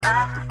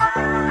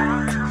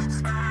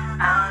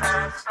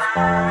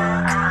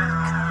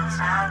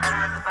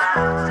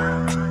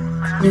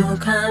New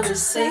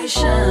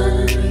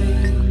conversation.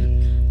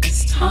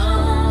 Let's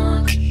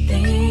talk,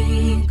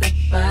 think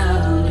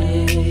about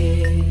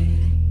it.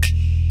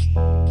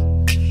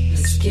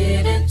 Let's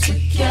get it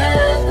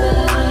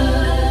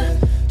together.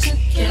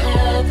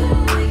 Together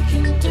we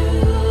can do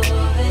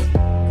it.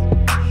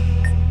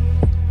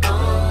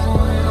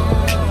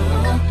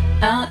 Oh,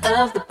 out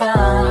of the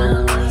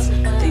box.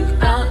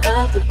 Think out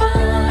of the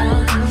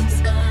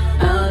box.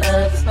 Out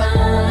of the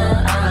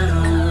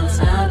box.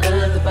 Out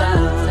of the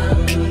box.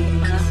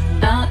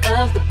 Out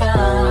of the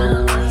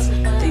box,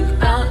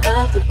 think out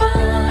of the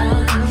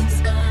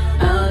box,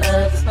 out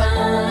of the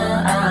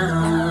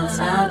box,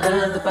 out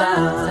of the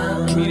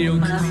box.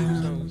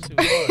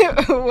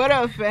 What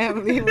up,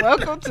 family?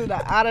 Welcome to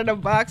the Out of the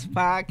Box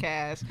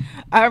podcast.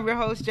 I'm your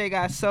host, Jay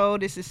Got Soul.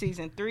 This is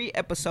season 3,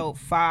 episode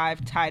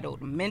 5,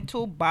 titled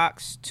Mental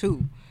Box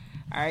 2.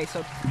 All right,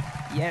 so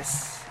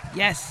yes.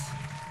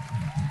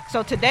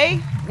 So today,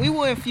 we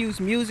will infuse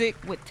music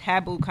with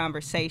taboo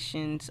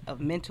conversations of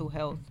mental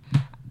health.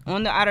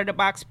 On the Out of the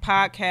Box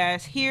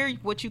podcast, here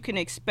what you can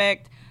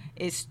expect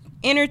is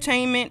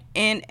entertainment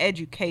and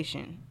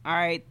education. All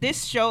right,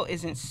 this show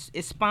is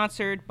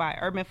sponsored by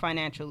Urban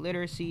Financial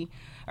Literacy.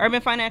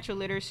 Urban Financial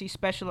Literacy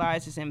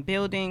specializes in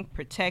building,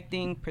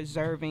 protecting,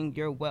 preserving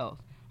your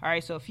wealth. All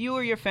right, so if you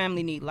or your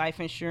family need life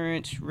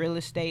insurance, real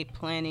estate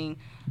planning,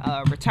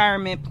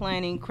 retirement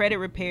planning, credit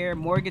repair,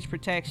 mortgage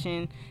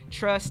protection,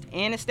 trust,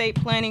 and estate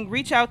planning,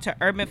 reach out to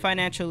Urban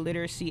Financial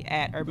Literacy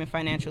at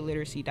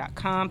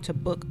urbanfinancialliteracy.com to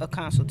book a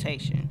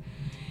consultation.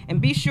 And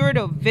be sure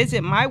to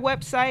visit my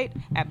website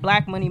at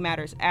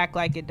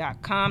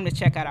blackmoneymattersactlikeit.com to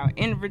check out our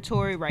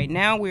inventory. Right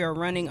now, we are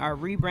running our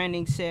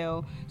rebranding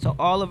sale, so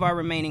all of our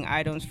remaining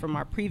items from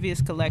our previous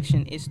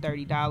collection is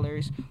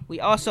 $30. We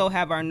also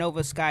have our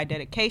Nova Sky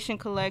dedication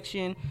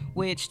collection,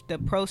 which the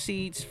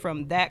proceeds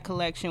from that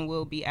collection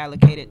will be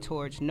allocated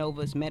towards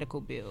Nova's medical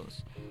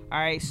bills. All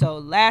right, so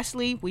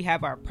lastly, we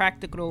have our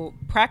practical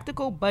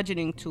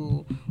budgeting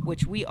tool,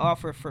 which we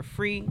offer for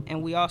free,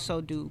 and we also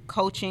do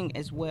coaching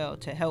as well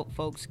to help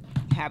folks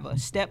have a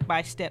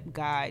step-by-step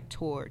guide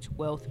towards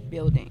wealth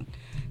building.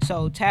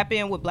 So tap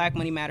in with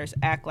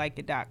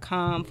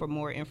blackmoneymattersactlikeit.com for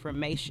more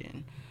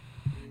information.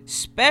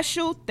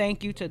 Special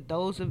thank you to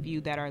those of you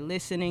that are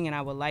listening, and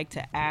I would like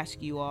to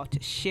ask you all to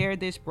share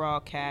this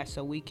broadcast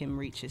so we can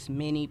reach as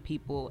many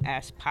people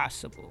as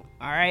possible.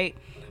 All right,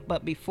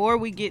 but before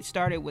we get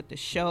started with the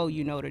show,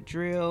 you know the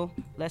drill.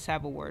 Let's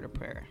have a word of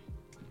prayer.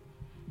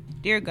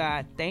 Dear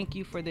God, thank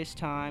you for this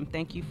time.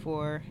 Thank you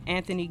for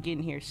Anthony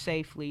getting here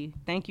safely.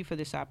 Thank you for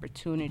this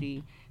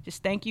opportunity.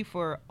 Just thank you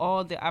for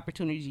all the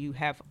opportunities you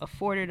have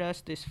afforded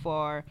us this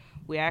far.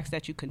 We ask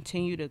that you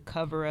continue to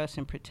cover us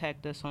and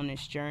protect us on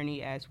this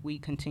journey as we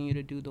continue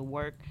to do the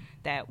work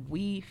that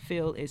we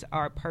feel is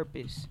our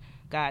purpose.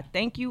 God,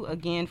 thank you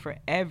again for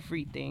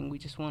everything. We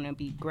just want to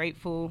be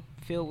grateful,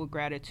 filled with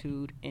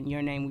gratitude. In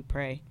your name we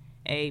pray.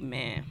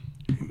 Amen.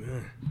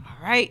 Amen.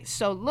 All right,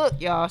 so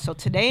look, y'all. So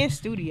today in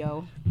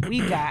studio,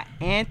 we got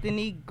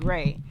Anthony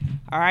Gray.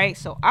 All right,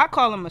 so I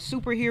call him a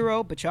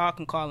superhero, but y'all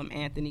can call him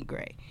Anthony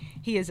Gray.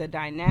 He is a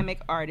dynamic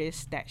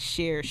artist that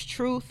shares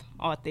truth,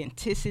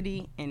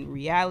 authenticity, and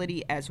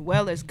reality, as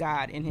well as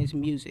God in his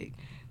music.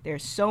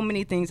 There's so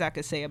many things I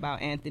could say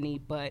about Anthony,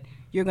 but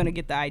you're going to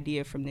get the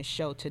idea from this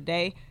show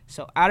today.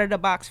 So Out of the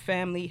Box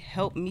family,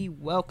 help me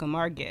welcome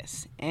our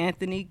guest,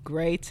 Anthony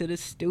Gray, to the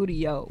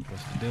studio.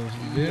 What's the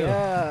deal?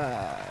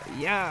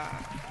 Yeah.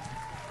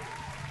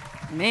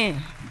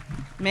 Man,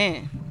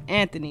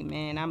 Anthony,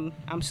 man,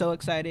 I'm so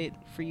excited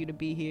for you to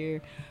be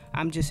here.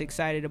 I'm just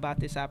excited about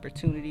this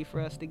opportunity for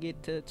us to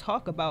get to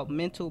talk about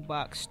Mental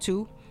Box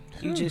 2.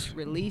 You just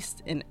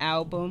released an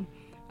album.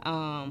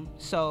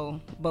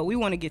 But we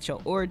want to get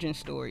your origin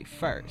story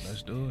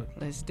first.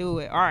 Let's do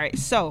it. All right.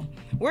 So,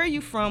 where are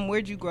you from?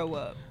 Where'd you grow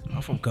up?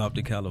 I'm from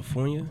Compton,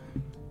 California.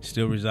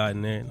 Still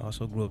residing there and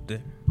also grew up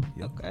there.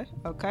 Yep.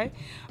 Okay.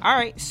 All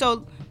right.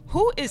 So,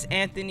 who is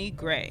Anthony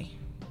Gray?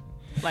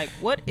 Like,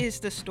 what is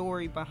the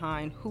story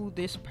behind who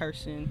this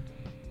person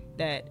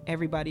that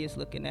everybody is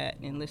looking at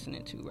and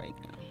listening to right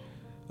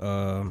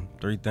now?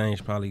 3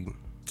 things, probably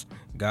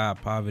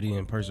God, poverty,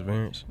 and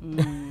perseverance.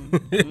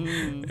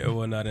 And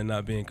whatnot, and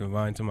not being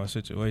confined to my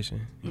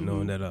situation.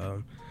 Knowing that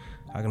I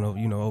can,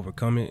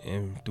 overcome it,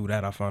 and through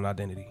that I found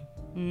identity.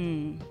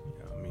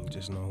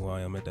 Just know who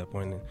I am at that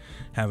point, and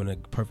having a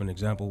perfect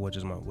example, which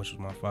was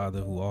my father,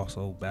 who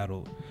also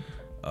battled,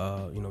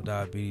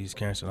 diabetes,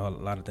 cancer, and a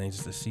lot of things.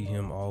 Just to see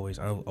him always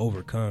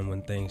overcome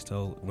when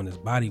his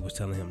body was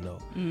telling him no.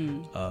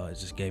 It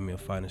just gave me a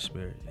fighting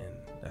spirit, and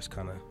that's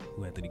kind of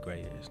who Anthony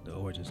Gray is, the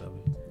origins of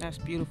it. That's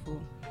beautiful.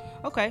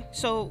 Okay,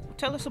 so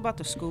tell us about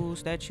the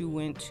schools that you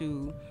went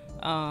to.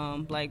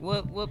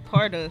 What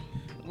part of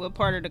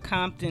the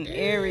Compton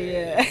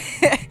area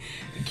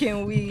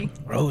can we?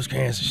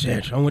 Rosecrans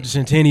Central. I went to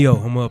Centennial.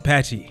 I'm a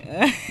Apache.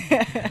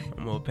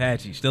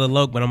 Still a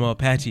Loke, but I'm a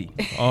Apache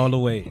all the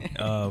way.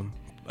 That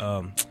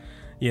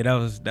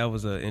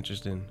was an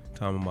interesting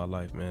time of my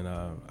life, man.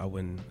 I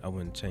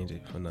wouldn't change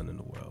it for nothing in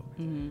the world.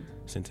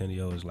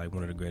 Centennial is like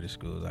one of the greatest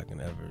schools I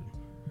can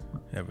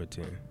ever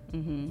attend.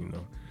 You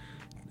know,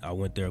 I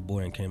went there a boy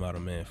and came out a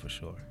man for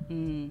sure.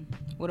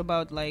 What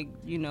about like,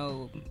 you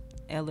know,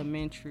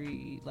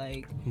 elementary,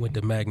 like? Went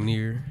to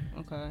McNair.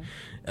 Okay.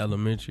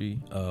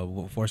 Elementary.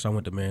 Well, first I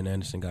went to Marion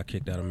Anderson, got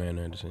kicked out of Marion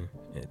Anderson,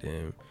 and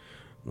then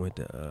went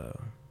to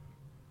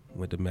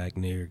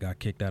McNair, got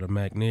kicked out of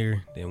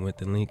McNair, then went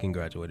to Lincoln,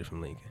 graduated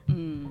from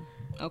Lincoln.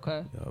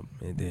 Okay.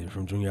 And then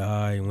from junior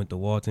high, went to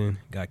Walton,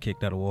 got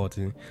kicked out of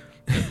Walton,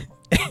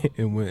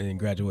 and went and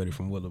graduated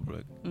from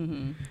Willowbrook.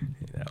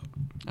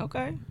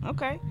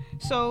 Okay.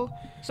 So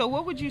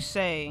what would you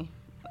say,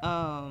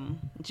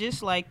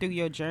 just like through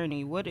your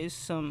journey, what is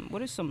some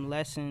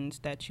lessons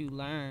that you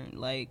learned,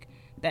 like,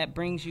 that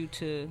brings you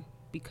to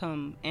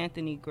become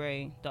Anthony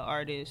Gray, the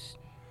artist,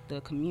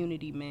 the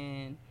community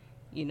man,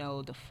 you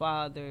know, the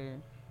father,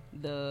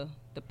 the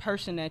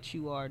person that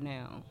you are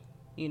now?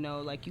 You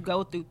know, like, you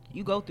go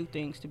through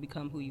things to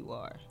become who you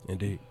are.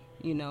 Indeed.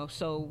 You know,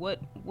 so what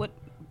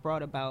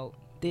brought about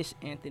this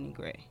Anthony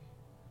Gray?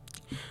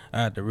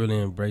 I had to really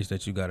embrace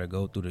that you got to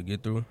go through to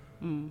get through.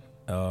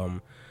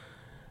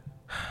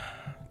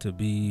 To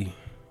be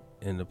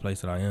in the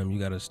place that I am, you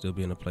got to still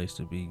be in a place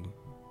to be.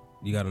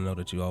 You got to know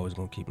that you're always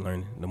going to keep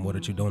learning. The more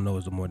that you don't know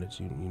is the more that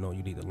you know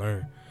you need to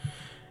learn.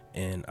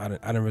 And I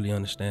didn't really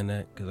understand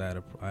that because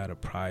I had a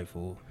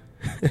prideful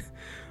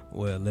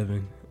way of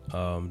living.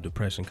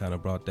 Depression kind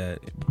of brought that.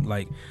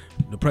 Like,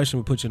 depression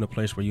would put you in a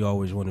place where you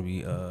always want to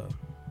be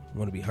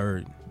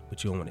heard,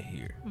 but you don't want to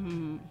hear. You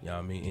know what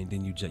I mean? And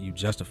then you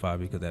justify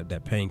because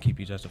that pain keep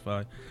you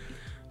justified.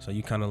 So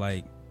you kind of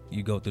like,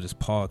 you go through this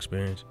Paul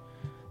experience,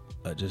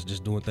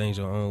 just doing things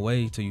your own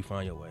way till you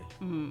find your way.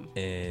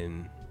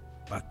 And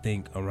I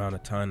think around the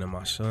time that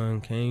my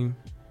son came,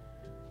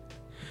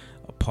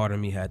 a part of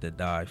me had to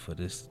die for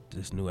this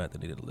new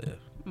Anthony to live.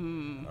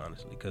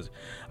 Honestly, because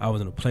I was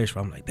in a place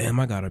where I'm like, damn,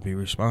 I gotta be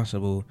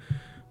responsible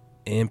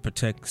and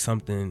protect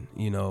something.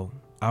 You know,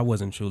 I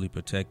wasn't truly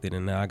protected,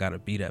 and now I gotta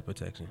be that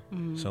protection.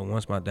 So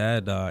once my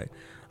dad died,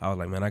 I was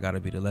like, man, I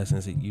gotta be the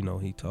lessons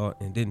he taught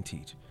and didn't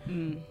teach.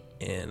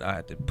 And I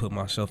had to put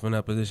myself in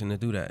that position to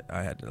do that.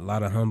 I had a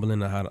lot of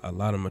humbling, I had a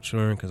lot of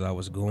maturing, because I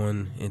was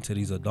going into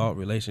these adult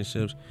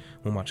relationships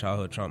with my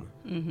childhood trauma.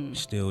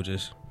 Still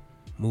just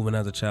moving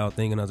as a child,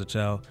 thinking as a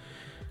child.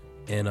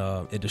 And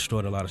it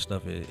destroyed a lot of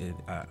stuff.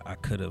 I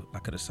could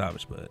have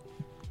salvaged, but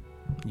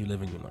you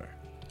live and you learn.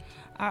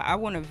 I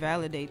want to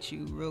validate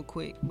you real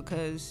quick,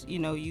 because, you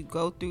know, you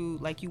go through,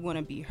 like, you want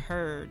to be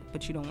heard,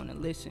 but you don't want to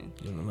listen.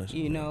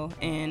 You know,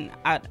 and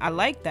I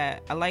like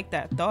that. I like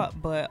that thought,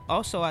 but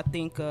also I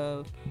think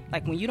of,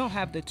 like, when you don't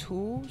have the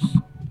tools,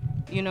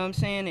 you know what I'm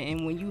saying,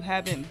 and when you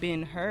haven't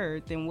been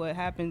heard, then what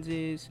happens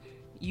is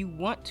you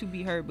want to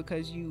be heard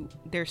because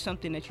there's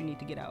something that you need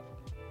to get out.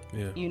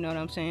 Yeah. You know what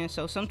I'm saying?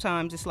 So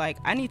sometimes it's like,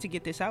 I need to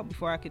get this out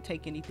before I could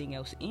take anything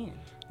else in.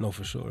 No,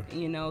 for sure.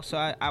 You know, so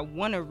I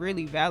want to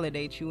really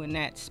validate you in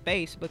that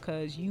space,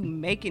 because you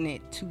making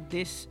it to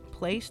this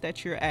place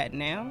that you're at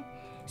now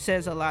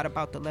says a lot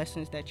about the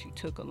lessons that you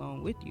took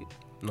along with you.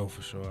 No,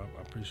 for sure.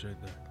 I appreciate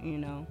that. You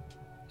know,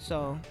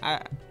 so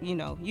you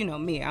know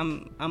me,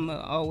 I'm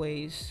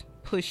always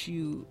push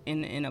you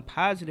in a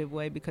positive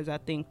way, because I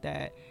think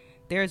that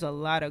there's a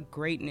lot of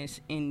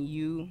greatness in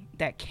you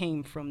that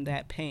came from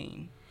that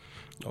pain.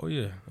 Oh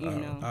yeah, You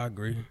know? I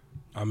agree.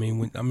 I mean,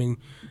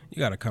 you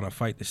gotta kind of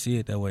fight to see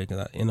it that way,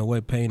 because in a way,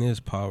 pain is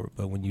power.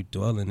 But when you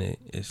dwell in it,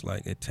 it's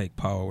like it take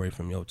power away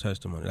from your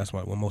testimony. That's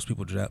why when most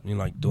people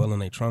dwell in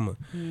their trauma,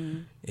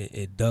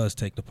 it does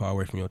take the power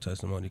away from your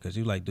testimony. Because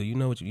you like, do you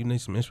know what you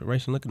need? Some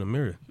inspiration. Look in the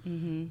mirror.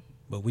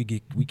 But we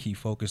keep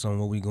focused on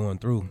what we going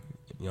through.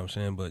 You know what I'm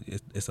saying? But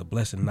it's a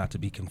blessing not to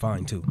be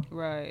confined to.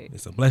 Right.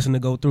 It's a blessing to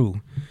go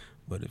through.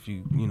 But if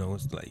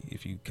it's like,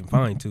 if you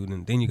confine to,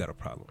 then you got a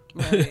problem.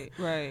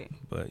 Right.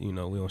 But we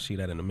don't see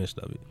that in the midst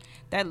of it.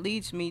 That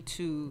leads me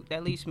to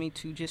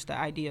just the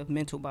idea of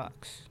Mental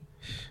Box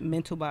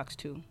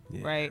 2,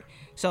 Yeah. right?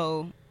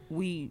 So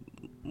we're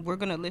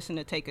gonna listen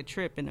to Take a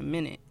Trip in a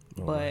minute,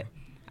 but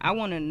I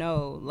want to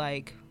know,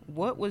 like,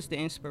 what was the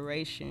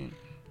inspiration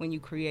when you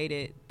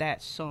created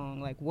that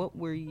song? Like, what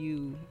were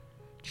you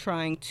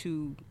trying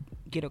to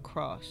get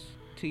across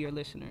to your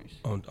listeners?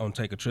 On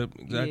Take a Trip,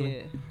 exactly.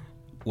 Yeah.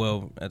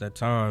 Well, at that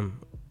time,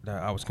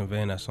 that I was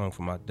conveying that song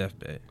from my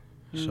deathbed.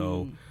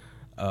 So,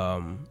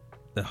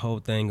 the whole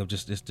thing of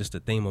just the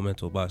theme of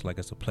Mental Box, like,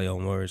 it's a play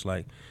on words.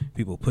 Like,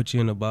 people put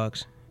you in a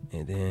box,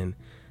 and then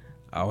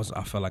I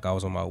felt like I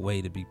was on my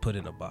way to be put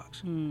in a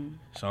box.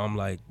 So I'm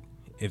like,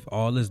 if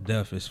all this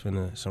death is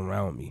finna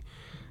surround me,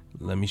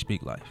 let me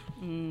speak life.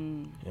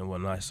 And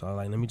whatnot. So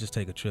let me just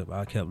take a trip.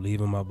 I kept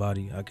leaving my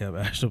body. I kept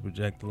astral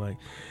projecting. Like,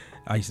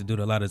 I used to do it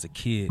a lot as a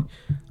kid,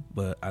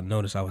 but I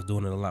noticed I was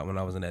doing it a lot when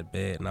I was in that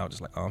bed, and I was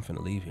just like, oh, I'm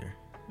finna leave here.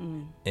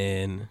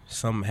 And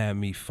something had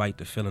me fight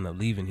the feeling of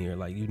leaving here.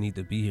 Like, you need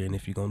to be here, and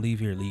if you're gonna leave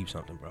here, leave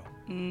something, bro.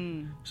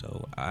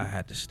 So I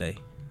had to stay,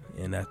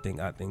 and I think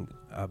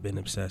I've been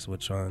obsessed with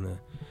trying to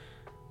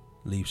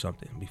leave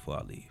something before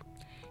I leave.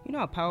 You know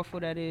how powerful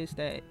that is,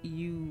 that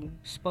you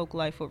spoke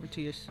life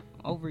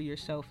over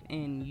yourself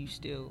and you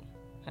still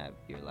have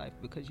your life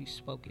because you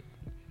spoke it.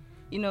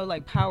 You know,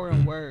 like power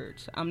in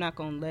words. I'm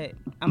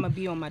gonna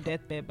be on my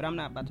deathbed, but I'm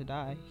not about to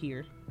die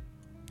here.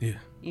 Yeah.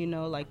 You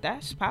know, like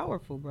that's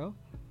powerful, bro.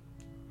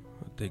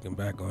 Thinking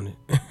back on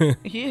it.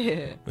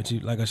 Yeah. But you,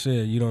 like I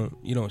said, you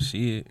don't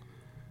see it.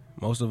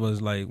 Most of us,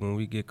 like, when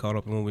we get caught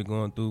up in what we're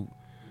going through,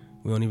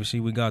 we don't even see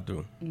what we got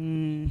through.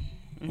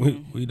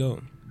 Mm-hmm. We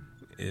don't.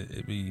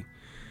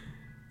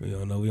 We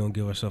don't know. We don't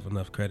give ourselves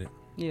enough credit.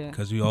 Yeah.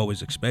 Because we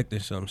always expecting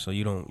something, so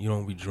you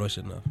don't rejoice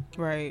enough.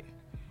 Right.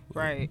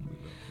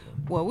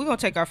 Well, we're gonna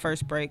take our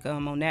first break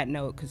on that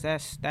note, because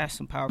that's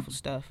some powerful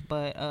stuff.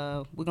 But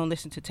we're gonna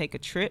listen to "Take a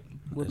Trip."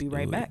 We'll be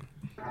right back.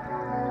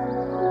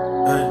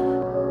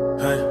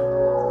 Hey,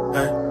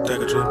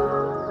 take a trip.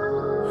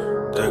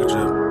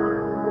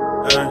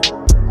 Hey.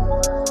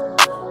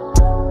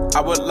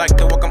 I would like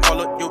to welcome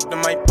all of you to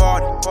my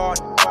party.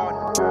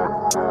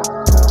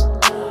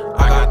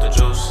 I got the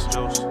juice.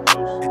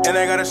 And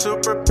I got a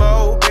Super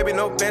Bowl, baby,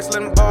 no Benz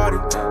Slim party.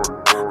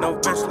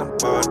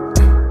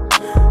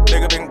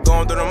 Nigga been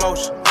going through the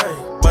motion,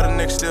 but a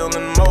nigga still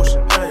in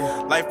motion.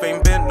 Life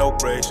ain't been no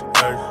grace,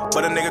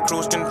 but a nigga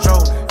cruise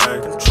control.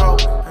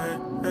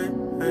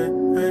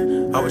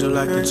 How would you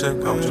like to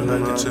take? How would you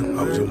like to take?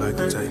 How would you like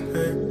to take?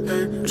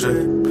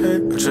 Trip.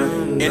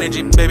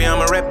 Energy, baby,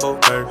 I'm a rebel.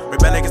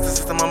 Rebel against the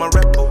system, I'm a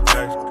rebel.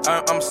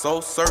 I'm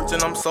so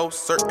certain, I'm so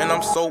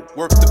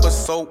worth it, but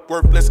so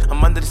worthless.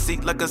 I'm under the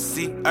seat like a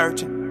sea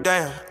urchin.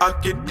 Damn, I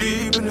get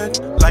deep in it.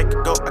 Like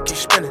a goat, I keep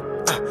spinning.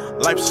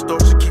 Life's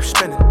stories, I keep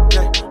spinning.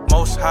 Yeah.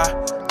 Most high,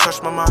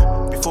 touch my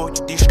mind before you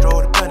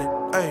destroy the planet.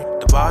 Ay,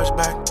 the vibe's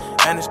back,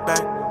 and it's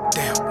back.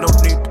 Damn, no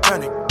need to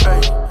panic.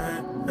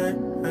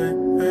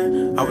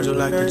 How would you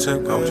like to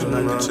take? How would you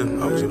like to take?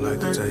 How would you like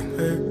to take?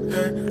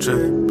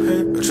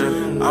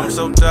 Trip. I'm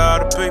so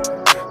tired of people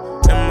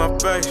in my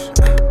face.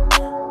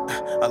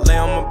 I lay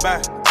on my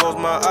back, close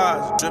my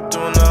eyes, drip to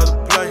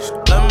another place.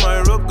 Let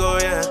my rope go,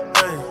 yeah.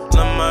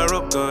 Let my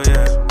rope go,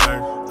 yeah.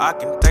 I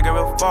can take it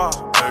real far.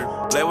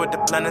 Play with the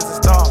planets and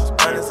stars.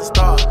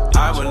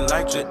 I would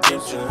like to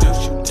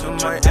introduce you to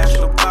my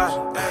astral body.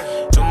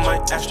 To my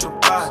astral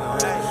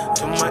body.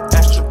 To my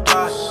astral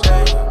body.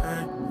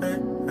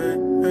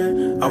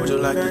 How would you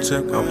like to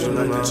take? How would you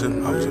like to take?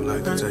 How would you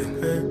like to take?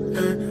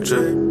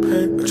 Trip.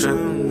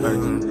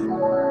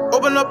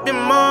 Open up your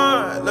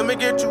mind, let me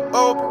get you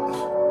open.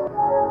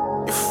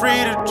 You're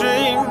free to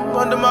dream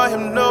under my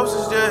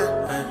hypnosis, yeah.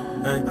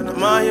 Under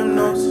my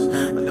hypnosis,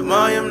 under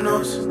my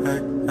hypnosis,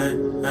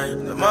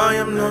 under my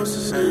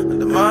hypnosis,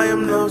 under my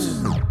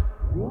hypnosis.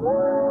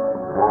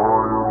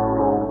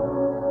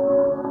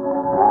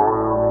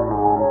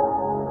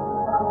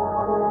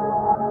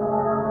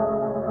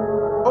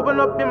 Open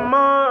up your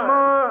mind.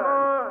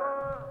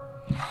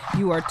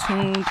 You are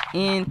tuned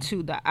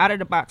into the Out of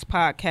the Box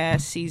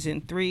Podcast,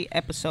 Season 3,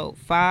 Episode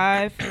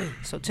 5.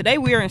 So today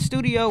we are in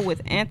studio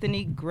with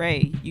Anthony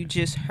Gray. You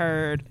just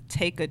heard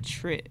 "Take a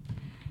Trip."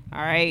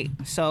 All right.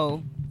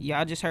 So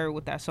y'all just heard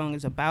what that song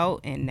is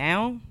about. And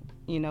now,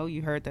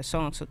 you heard that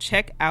song. So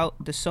check out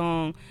the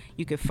song.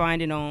 You can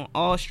find it on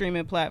all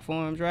streaming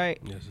platforms, right?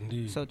 Yes,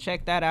 indeed. So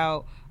check that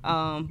out.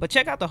 But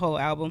check out the whole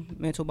album,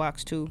 Mental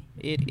Box 2.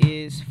 It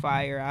is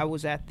fire. I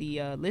was at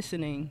the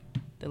listening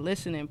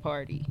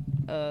party.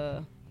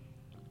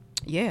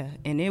 Yeah,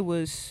 and it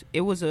was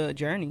a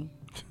journey.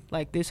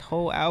 Like, this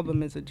whole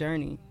album is a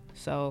journey.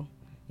 So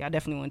y'all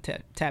definitely want to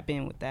tap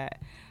in with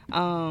that.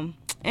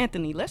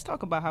 Anthony, let's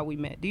talk about how we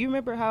met. Do you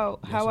remember how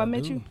I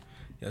met you?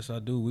 Yes, I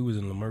do. We was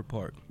in Leimert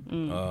Park.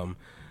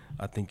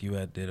 I think you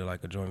did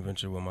like a joint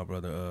venture with my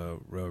brother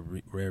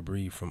Rare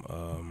Breed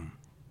from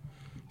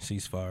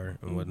Ceasefire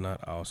and whatnot.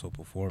 I also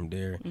performed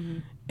there.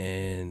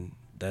 And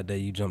that day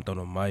you jumped on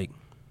a mic.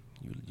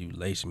 You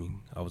laced me.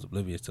 I was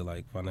oblivious to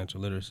like financial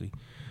literacy,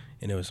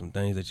 and there was some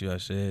things that you had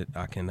said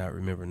I cannot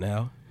remember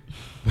now,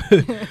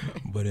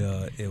 but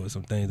it was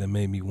some things that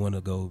made me want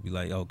to go be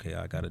like, okay,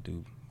 I got to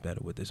do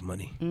better with this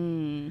money.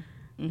 And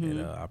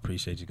I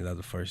appreciate you,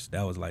 because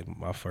that was like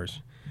my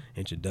first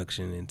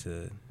introduction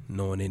into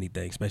knowing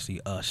anything,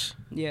 especially us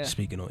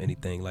speaking on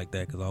anything like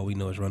that, because all we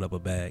know is run up a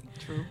bag.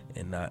 True.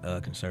 And not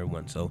concern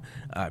one. So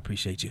I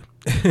appreciate you.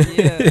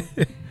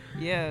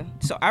 Yeah.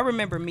 So I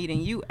remember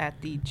meeting you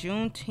at the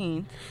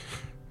Juneteenth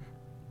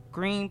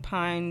Green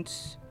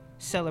Pines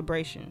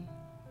celebration.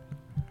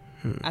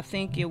 I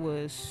think it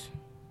was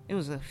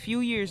a few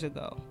years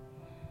ago.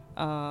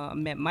 I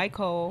met Mike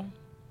Cole.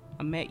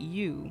 I met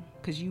you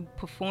because you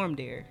performed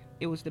there.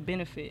 It was the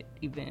benefit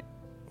event.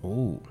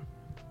 Oh.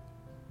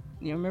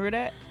 You remember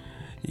that?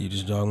 You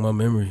just jogged my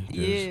memory.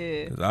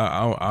 Cause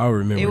I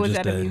remember. It was just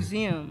at that. A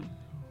museum.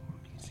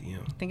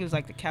 I think it was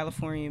like the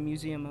California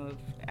Museum of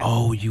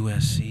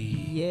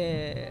USC.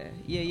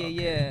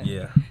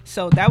 Yeah.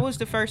 So that was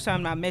the first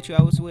time I met you.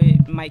 I was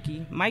with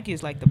Mikey. Mikey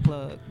is like the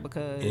plug,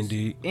 because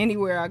Indeed.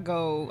 Anywhere I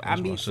go, I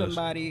meet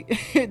somebody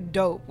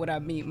dope when I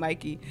meet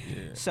Mikey.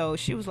 Yeah. So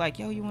she was like,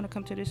 yo, you want to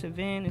come to this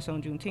event? It's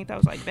on Juneteenth. I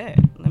was like, bet.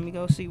 Let me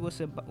go see what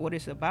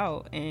it's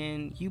about.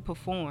 And you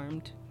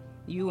performed.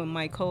 you and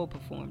Mike Cole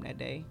performed that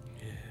day.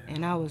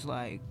 And I was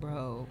like,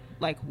 bro,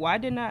 like, why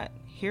didn't I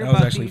hear about That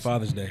was actually these?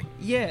 Father's Day.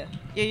 Yeah.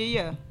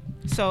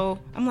 So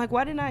I'm like,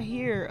 why didn't I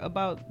hear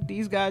about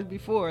these guys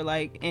before?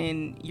 Like,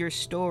 and your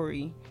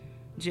story,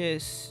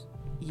 just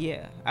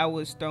I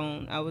was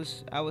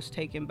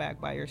taken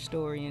back by your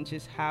story and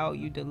just how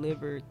you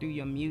delivered through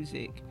your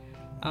music.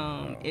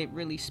 It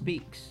really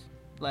speaks.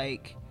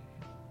 Like,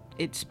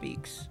 it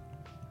speaks.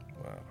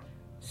 Wow.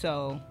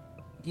 So,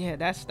 yeah,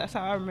 that's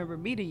how I remember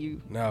meeting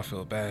you. Now I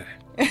feel bad.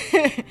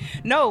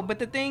 No, but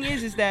the thing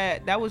is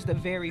that was the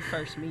very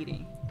first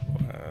meeting.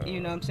 Wow. You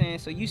know what I'm saying?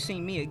 So you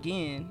seen me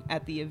again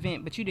at the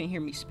event, but you didn't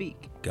hear me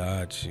speak.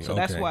 Got you. So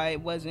that's why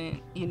it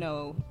wasn't,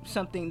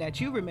 something that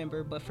you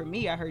remember. But for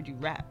me, I heard you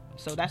rap.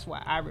 So that's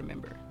why I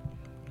remember,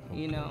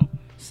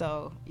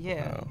 So,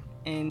 yeah. Wow.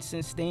 And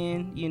since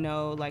then,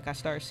 like I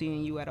started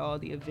seeing you at all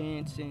the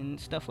events and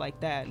stuff like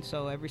that. And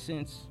so ever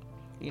since,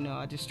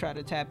 I just try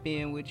to tap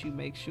in with you,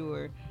 make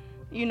sure,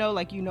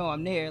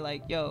 I'm there.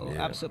 Like, yo,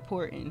 Yeah. I'm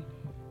supporting,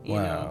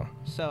 Wow.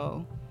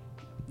 So,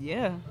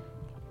 yeah.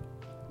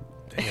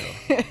 Damn.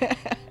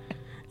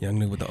 Young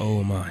nigga with the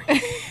old mind.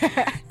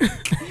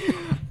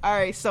 All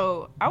right,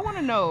 so I want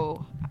to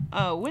know,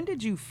 when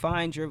did you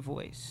find your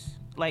voice?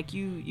 Like,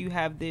 you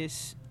have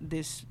this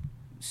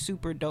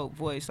super dope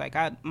voice. Like,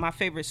 my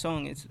favorite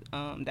song is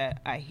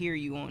that I hear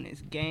you on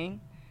is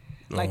Gang.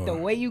 Like, the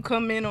way you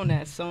come in on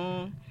that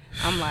song,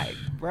 I'm like,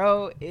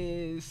 bro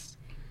is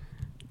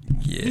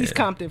he's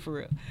Compton for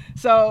real.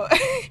 So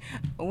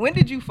when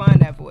did you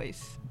find that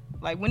voice?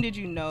 Like, when did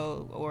you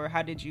know, or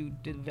how did you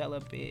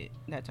develop it,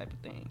 that type of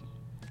thing?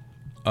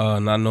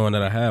 Not knowing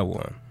that I had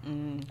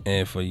one,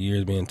 and for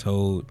years being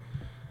told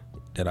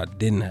that I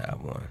didn't have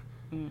one.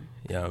 You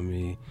know what I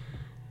mean?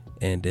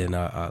 And then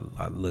I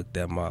looked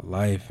at my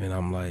life and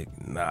I'm like,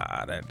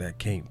 nah, that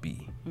can't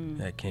be.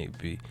 That can't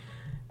be.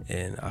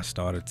 And I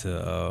started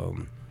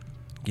to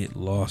get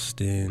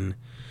lost in,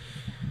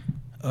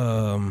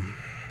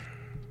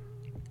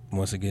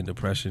 once again,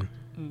 depression.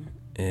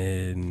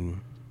 And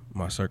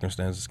my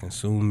circumstances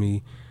consumed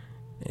me.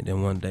 And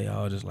then one day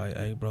I was just like,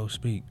 hey, bro,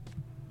 speak.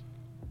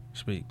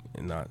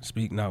 And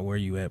not where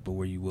you at, but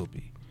where you will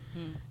be.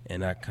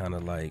 And I kind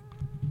of like,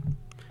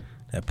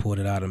 that pulled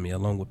it out of me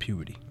along with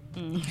puberty.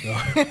 So,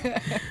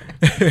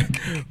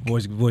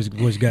 voice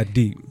got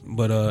deep,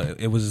 but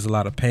it was just a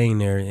lot of pain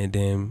there. And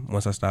then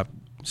once I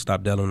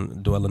stopped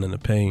dwelling in the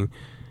pain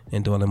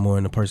and dwelling more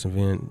in the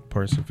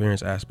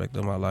perseverance aspect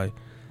of my life,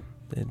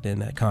 then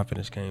that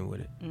confidence came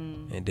with it.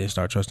 And then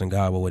start trusting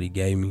God with what He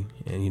gave me,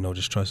 and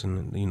just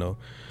trusting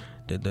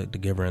the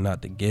giver and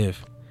not the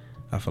gift.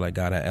 I feel like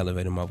God had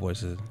elevated my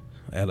voice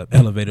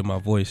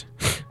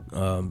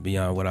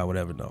beyond what I would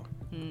ever know.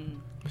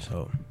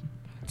 So.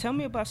 Tell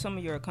me about some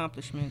of your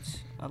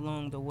accomplishments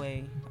along the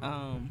way,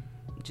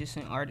 just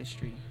in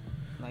artistry.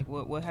 Like,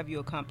 what have you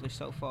accomplished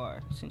so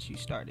far since you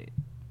started?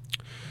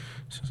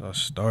 Since I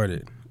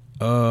started,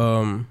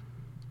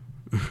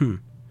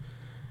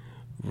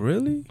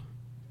 really,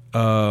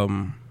 I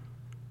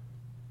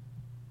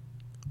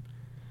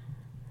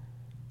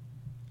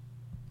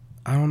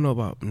don't know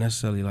about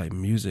necessarily like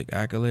music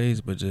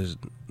accolades, but just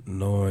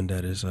knowing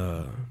that it's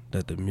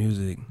that the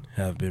music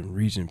have been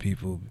reaching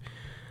people.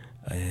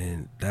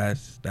 And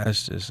that's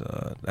just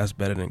that's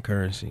better than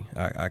currency.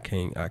 I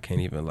can't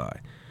even lie,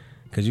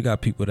 because you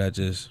got people that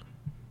just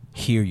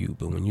hear you,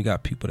 but when you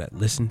got people that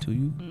listen to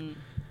you,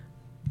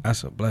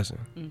 that's a blessing,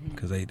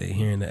 because they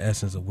hearing the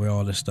essence of where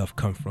all this stuff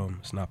come from.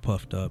 It's not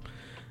puffed up.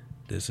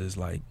 This is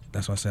like,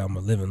 that's why I say I'm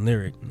a living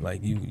lyric.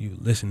 Like, you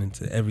listening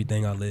to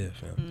everything I live,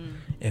 fam.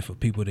 And for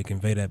people to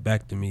convey that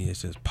back to me,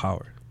 it's just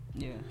power.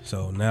 Yeah.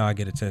 So now I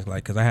get a chance,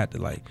 like, because I had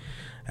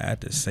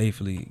to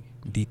safely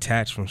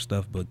detach from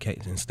stuff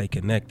and stay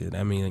connected.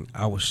 I mean,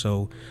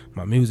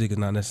 my music is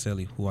not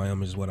necessarily who I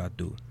am, is what I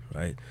do,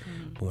 right?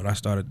 But when I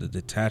started to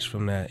detach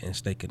from that and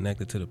stay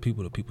connected to the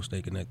people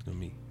stay connected to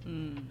me.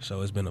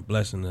 So it's been a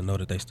blessing to know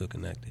that they still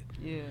connected.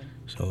 Yeah.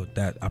 So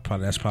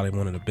that's probably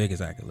one of the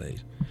biggest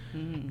accolades.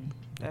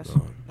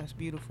 That's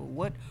beautiful.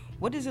 What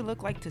does it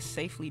look like to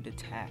safely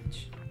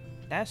detach?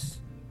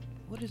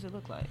 What does it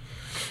look like?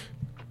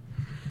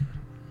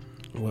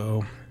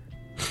 Well,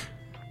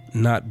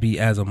 not be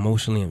as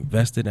emotionally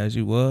invested as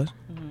you was,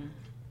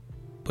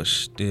 but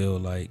still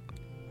like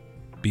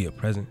be a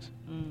presence.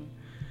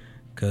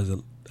 Because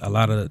a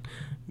lot of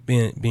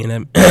being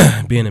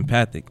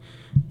empathic,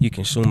 you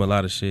consume a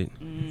lot of shit.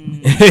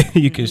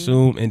 You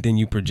consume and then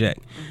you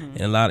project,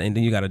 and then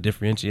you got to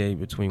differentiate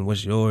between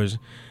what's yours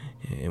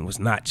and what's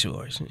not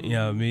yours. You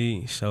know what I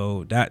mean?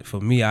 So that, for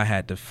me, I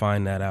had to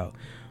find that out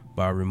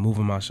by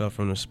removing myself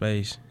from the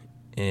space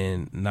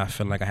and not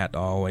feeling like I had to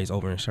always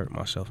overinsert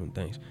myself in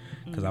things,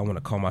 because I want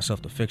to call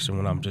myself the fixer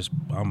when I'm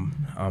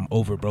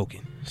over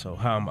broken. So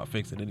how am I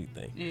fixing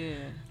anything? Yeah.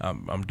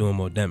 I'm doing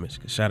more damage,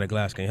 because shattered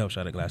glass can't help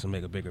shattered glass and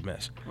make a bigger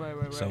mess. Right.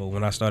 So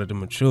when I started to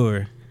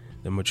mature,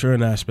 the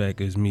maturing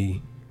aspect is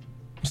me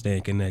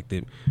staying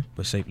connected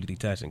but safely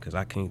detaching, because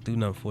I can't do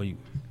nothing for you.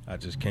 I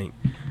just can't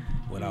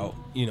without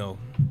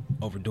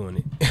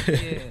overdoing it.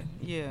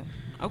 Yeah.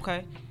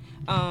 Okay.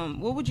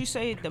 What would you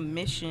say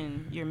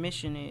your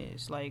mission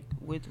is, like,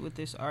 with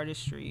this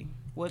artistry?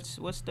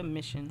 What's the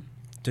mission?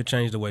 To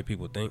change the way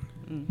people think.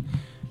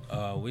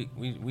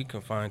 We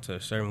confined to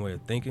a certain way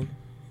of thinking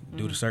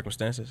due to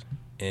circumstances,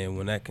 and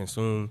when that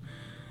consume,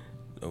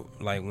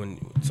 like when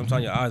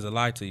sometimes your eyes will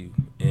lie to you,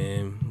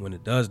 and when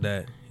it does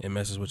that, it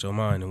messes with your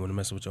mind, and when it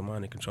messes with your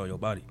mind, it control your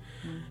body.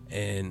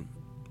 And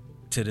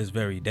to this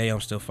very day,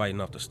 I'm still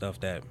fighting off the stuff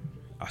that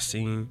I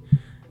seen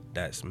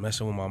that's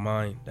messing with my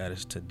mind. That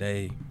is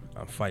today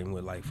I'm fighting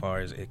with, like, far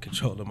as it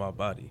controlling my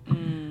body.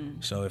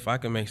 So if I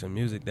can make some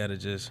music that'll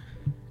just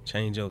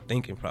change your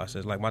thinking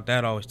process. Like, my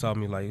dad always taught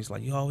me, like, he's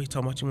like, you always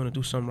talk about you want to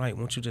do something right.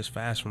 Won't you just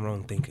fast from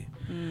wrong thinking?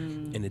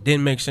 And it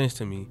didn't make sense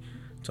to me,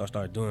 so I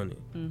started doing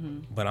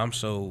it. But I'm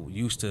so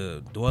used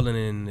to dwelling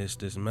in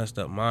this messed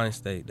up mind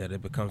state that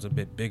it becomes a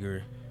bit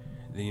bigger,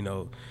 you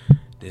know,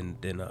 than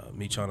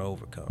me trying to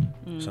overcome.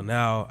 So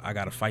now I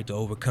got to fight to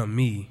overcome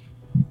me,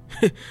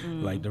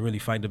 like to really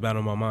fight the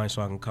battle in my mind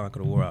so I can conquer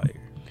the war out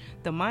here.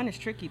 The mind is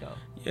tricky, though.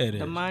 Yeah, it is.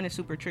 The mind is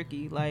super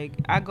tricky. Like,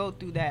 I go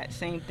through that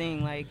same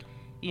thing. Like,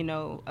 you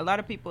know, a lot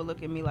of people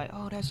look at me like,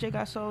 oh, that's J.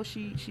 Got Soul.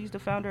 She's the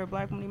founder of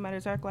Black Money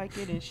Matters, Act Like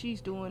It, and she's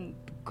doing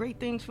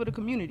great things for the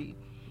community.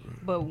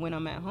 But when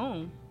I'm at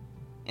home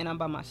and I'm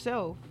by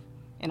myself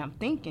and I'm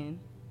thinking,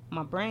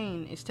 my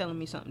brain is telling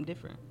me something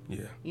different.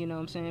 Yeah. You know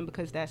what I'm saying?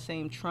 Because that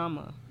same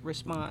trauma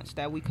response,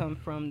 that we come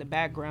from the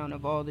background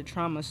of all the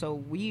trauma. So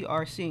we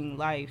are seeing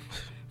life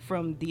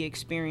from the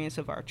experience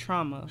of our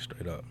trauma.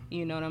 Straight up.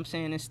 You know what I'm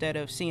saying? Instead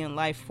of seeing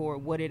life for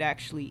what it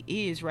actually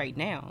is right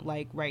now.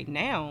 Like, right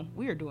now,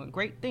 we are doing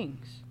great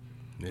things.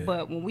 Yeah.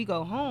 But when we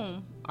go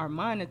home, our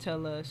mind will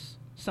tell us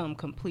something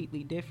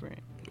completely different.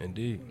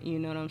 Indeed. You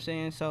know what I'm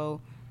saying? So,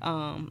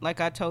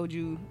 like I told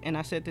you, and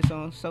I said this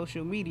on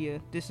social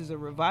media, this is a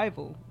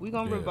revival. We're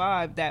going to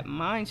revive that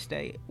mind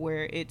state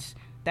where it's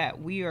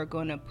that we are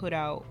going to put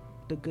out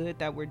the good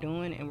that we're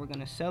doing, and we're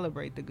going to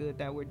celebrate the good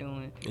that we're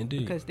doing.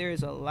 Indeed. Because there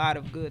is a lot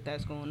of good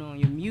that's going on.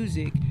 Your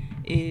music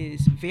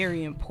is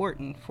very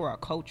important for our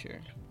culture.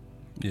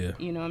 Yeah.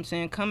 You know what I'm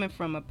saying? Coming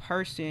from a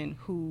person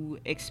who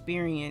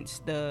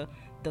experienced the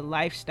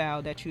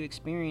lifestyle that you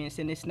experienced,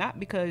 and it's not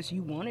because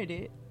you wanted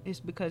it,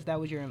 it's because that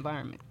was your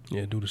environment.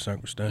 Yeah, due to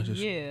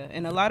circumstances. Yeah,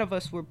 and a lot of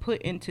us were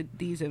put into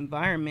these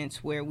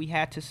environments where we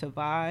had to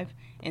survive,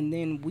 and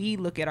then we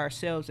look at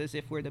ourselves as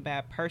if we're the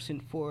bad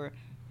person for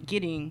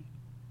getting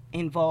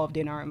involved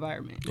in our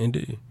environment.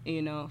 Indeed.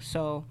 You know,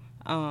 so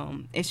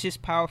it's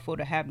just powerful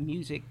to have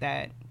music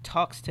that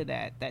talks to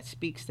that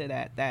speaks to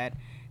that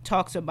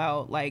talks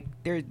about, like,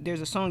 there's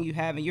a song you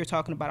have and you're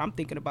talking about, I'm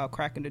thinking about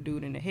cracking the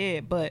dude in the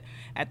head, but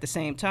at the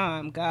same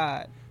time,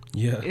 God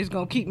is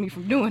gonna keep me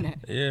from doing that.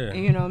 Yeah.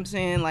 You know what I'm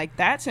saying? Like,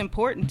 that's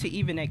important to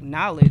even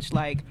acknowledge.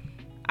 Like,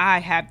 I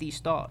have these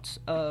thoughts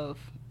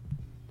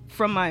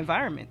from my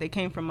environment. They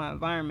came from my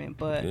environment,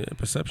 but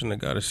perception of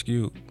God is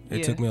skewed.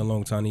 It took me a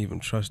long time to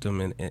even trust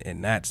him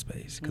in that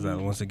space, because I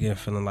once again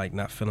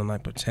not feeling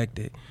like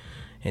protected,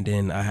 and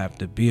then I have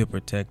to be a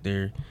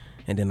protector,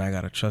 and then I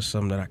gotta trust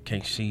something that I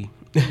can't see.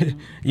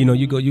 You know,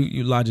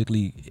 you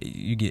logically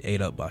you get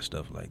ate up by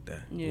stuff like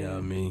that. Yeah. You know what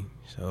I mean?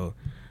 So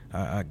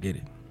I get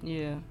it.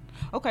 Yeah.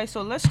 Okay,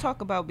 so let's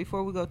talk about,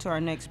 before we go to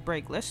our next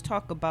break, let's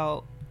talk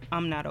about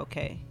I'm Not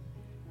Okay.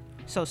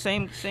 So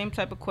same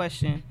type of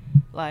question.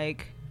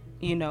 Like,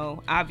 you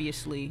know,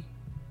 obviously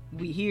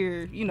we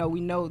hear, you know, we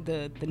know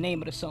the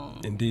name of the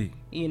song. Indeed.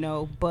 You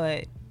know,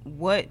 but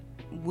what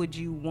would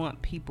you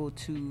want people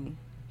to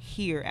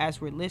hear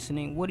as we're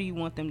listening? What do you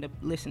want them to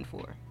listen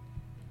for?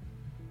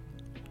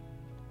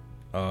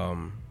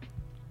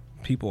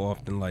 People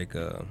often like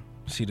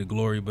see the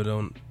glory but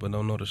don't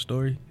know the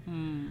story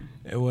and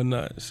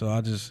whatnot. So I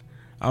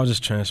was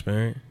just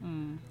transparent.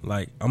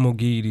 Like, I'm gonna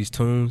give you these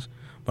tunes,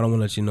 but I'm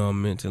gonna let you know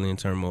I'm mentally in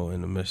turmoil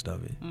in the midst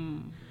of it,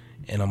 and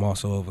I'm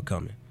also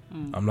overcoming.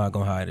 I'm not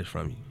gonna hide it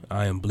from you.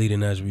 I am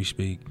bleeding as we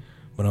speak,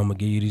 but I'm gonna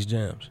give you these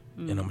jams,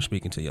 and I'm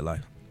speaking to your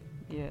life.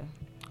 Yeah.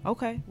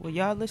 Okay. Well,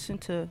 y'all listen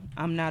to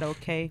I'm Not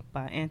Okay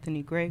by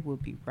Anthony Gray. We'll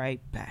be right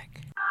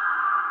back.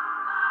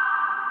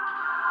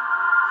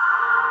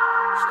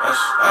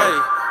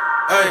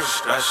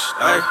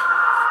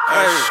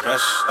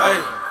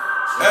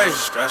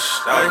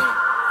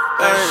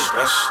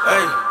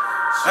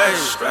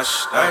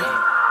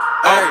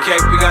 Okay,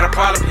 we got a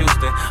problem,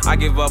 Houston. I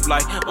give up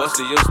like, what's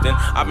the use then?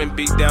 I've been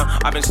beat down,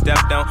 I've been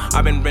stepped down,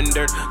 I've been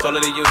rendered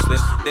totally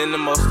useless. Then the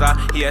Most High,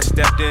 he has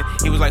stepped in.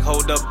 He was like,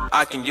 hold up,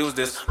 I can use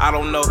this. I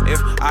don't know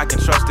if I can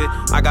trust it.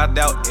 I got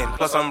doubt and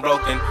plus I'm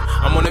broken.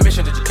 I'm on a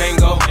mission that you can't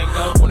go.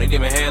 Wanna give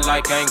me head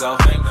like Kango.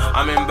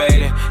 I'm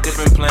invading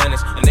different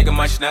planets. A nigga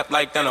might snap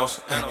like Thanos.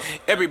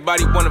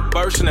 Everybody wanna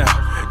burst now.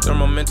 Turn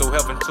my mental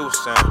health into a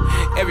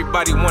sound.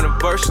 Everybody wanna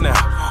burst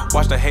now.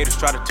 Watch the haters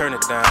try to turn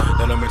it down.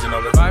 Then I mention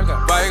all the vibe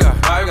got.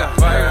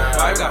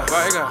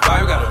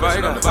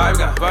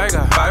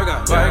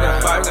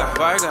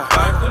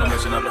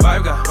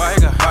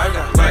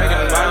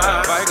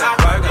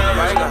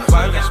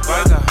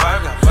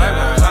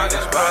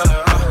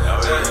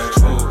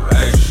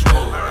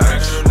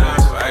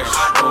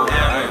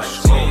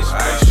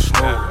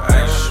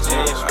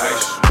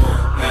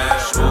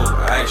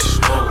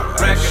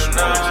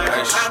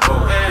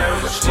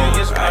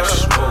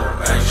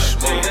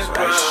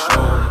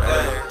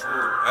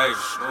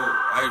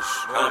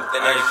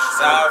 Compton and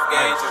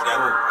Southgate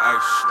together.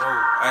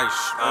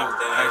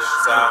 Compton and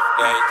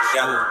Southgate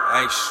together.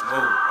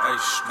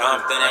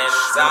 Compton and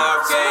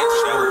Southgate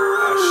together.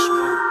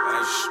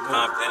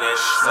 Compton and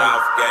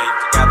Southgate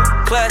together.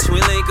 Clash,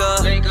 we link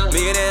up.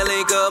 Millionaire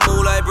link up.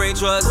 Moonlight bring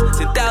trust.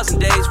 10,000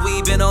 days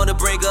we been on the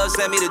brink up.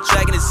 Send me the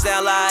track and it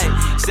sound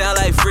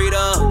like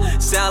freedom.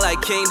 Sound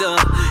like kingdom.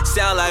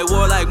 Sound like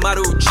war like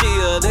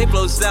Maruchia. They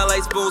flow sound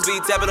like spoons be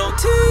tapping on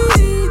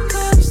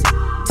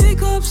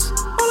teacups.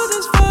 All of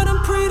this for them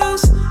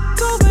prenups.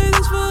 Go pay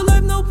this for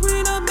life, no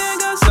prenup. Man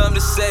got something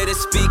to say, then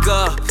speak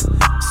up.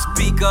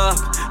 Speak up.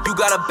 You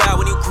gotta bow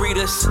when you greet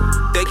us.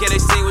 They can't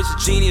extinguish a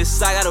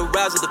genius. I gotta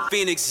rise with the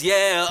phoenix,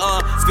 yeah.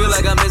 Feel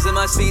like I'm missing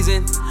my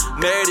season.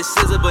 Married to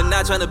SZA, but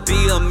not trying to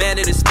be a man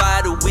that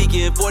inspired the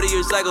weekend.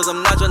 40-year cycles,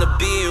 I'm not trying to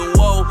be in.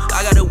 Whoa,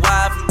 I got a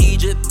wife from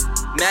Egypt.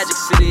 Magic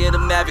City in the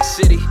Maverick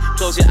City.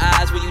 Close your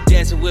eyes when you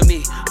dancing with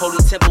me. Holy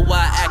temple, why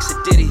I ask a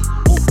ditty.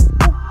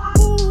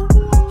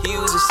 He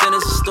uses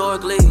sinners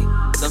historically.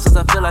 Sometimes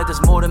I feel like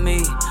there's more to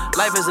me.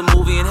 Life is a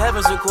movie and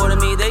heaven's recording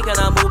me. They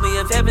cannot move me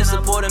if heaven's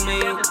supporting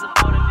me.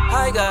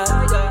 Hi God,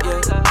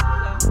 yeah.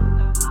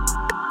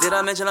 Did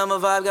I mention I'm a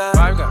vibe guy?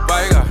 Vibe guy,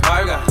 vibe guy,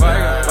 vibe guy,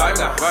 vibe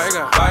guy, vibe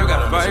guy, vibe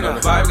guy, vibe guy,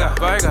 vibe guy,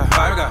 vibe guy,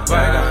 vibe guy, vibe guy,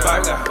 vibe guy,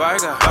 vibe guy,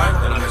 vibe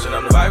guy. Did I mention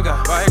I'm the vibe guy?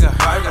 Vibe guy,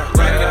 vibe guy,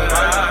 vibe guy,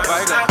 vibe guy, vibe guy, vibe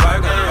guy, vibe guy,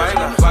 vibe guy, vibe guy,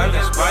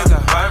 vibe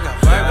guy, vibe guy, vibe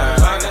guy.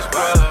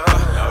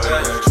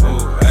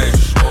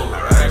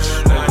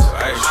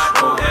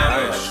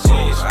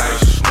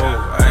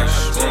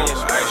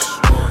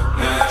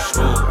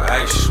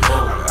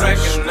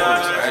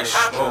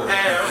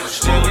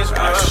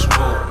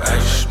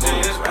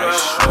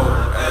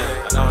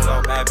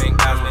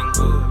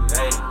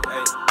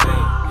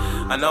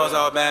 I know it's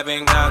all bad,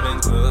 been been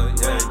good,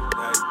 yeah.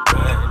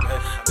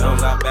 Know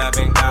it's all bad,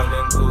 been good,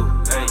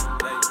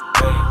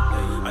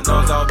 I know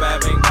it's all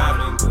bad, been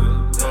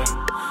good,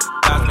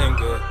 yeah. Been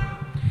good.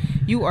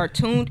 You are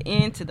tuned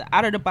in to the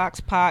Out of the Box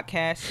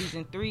podcast,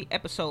 season 3,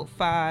 episode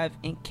 5.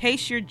 In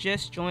case you're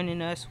just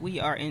joining us, we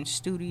are in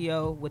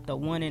studio with the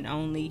one and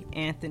only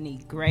Anthony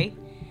Gray.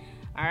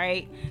 All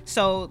right,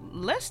 so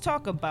let's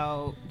talk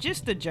about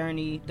just the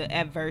journey, the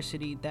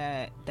adversity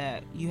that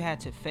you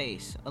had to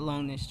face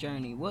along this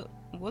journey. What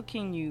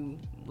can you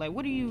like?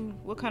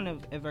 What kind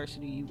of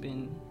adversity you've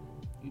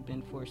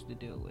been forced to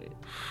deal with?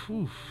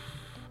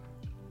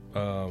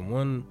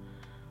 One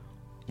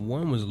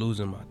was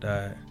losing my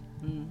dad.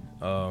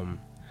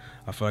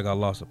 I feel like I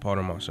lost a part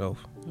of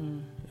myself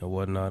and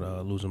whatnot.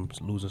 Losing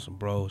some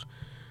bros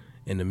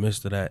in the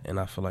midst of that, and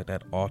I feel like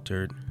that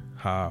altered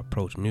how I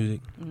approach music.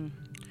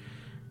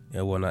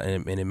 And whatnot,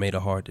 and it made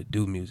it hard to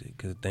do music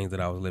because the things that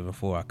I was living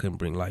for, I couldn't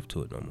bring life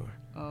to it no more.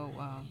 Oh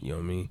wow! You know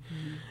what I mean?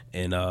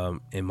 And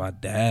my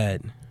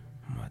dad,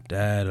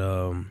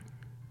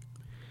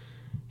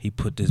 he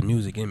put this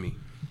music in me.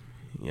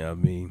 You know what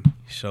I mean?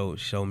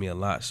 Showed me a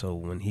lot. So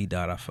when he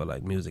died, I felt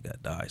like music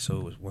had died. So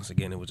it was, once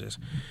again, it was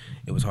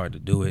hard to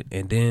do it.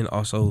 And then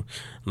also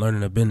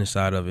learning the business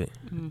side of it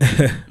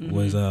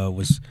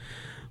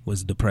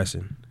was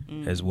depressing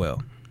as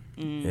well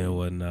and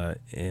whatnot.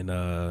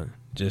 And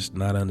just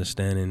not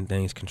understanding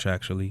things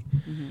contractually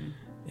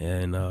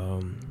and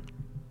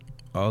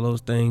all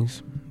those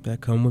things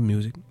that come with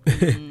music.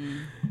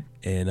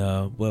 And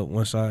but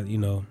once I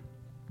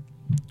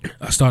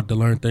started to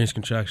learn things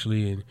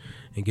contractually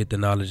and get the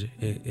knowledge,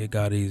 it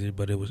got easier,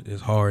 but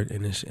it's hard,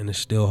 and it's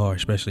still hard,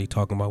 especially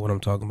talking about what I'm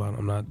talking about.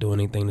 I'm not doing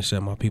anything to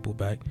set my people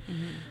back.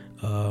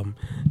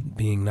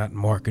 Being not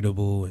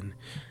marketable and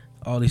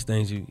all these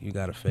things you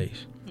gotta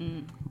face.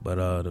 But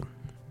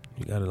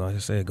you gotta, like I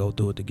said, go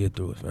through it to get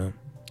through it, fam.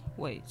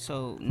 Wait,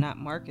 so not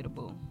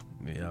marketable?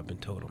 Yeah, I've been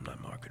told I'm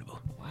not marketable.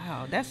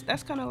 Wow,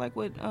 that's kind of like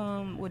what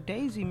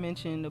Daisy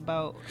mentioned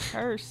about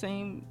her,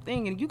 same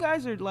thing. And you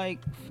guys are like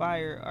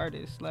fire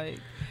artists, like,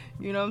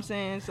 you know what I'm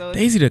saying? So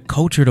Daisy the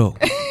culture though.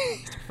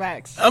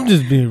 Facts. I'm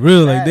just being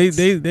real. Facts. Like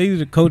they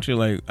the culture.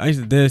 Like I used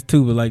to dance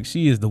too, but like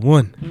she is the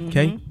one.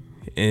 Okay,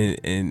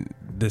 and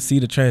to see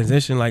the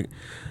transition, like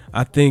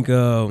I think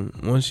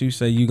once you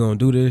say you gonna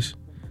do this,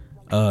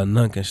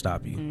 none can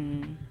stop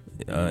you.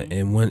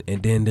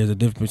 And then there's a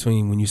difference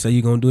between when you say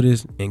you're gonna do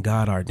this and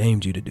God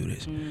ordained you to do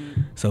this.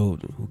 So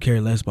who care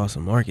less about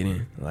some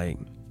marketing? Like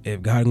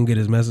if God can get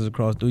his message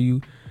across through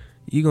you,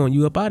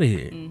 you up out of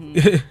here.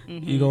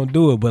 You gonna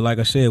do it. But like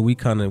I said, we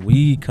kind of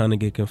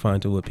get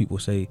confined to what people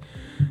say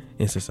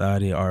in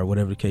society or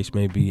whatever the case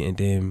may be, and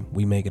then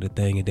we make it a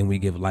thing, and then we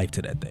give life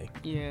to that thing.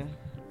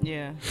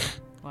 Yeah.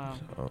 Wow.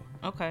 So.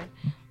 Okay.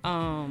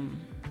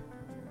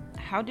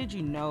 How did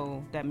you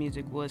know that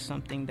music was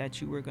something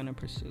that you were gonna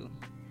pursue?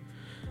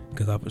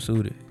 Because I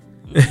pursued it.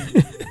 You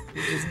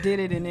just did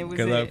it and it was it.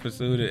 Because I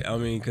pursued it. I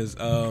mean, because,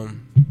 let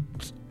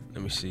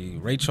me see.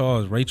 Ray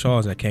Charles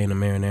that came to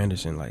Marian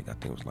Anderson, like, I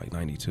think it was like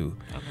 92.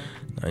 Okay.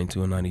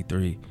 92 and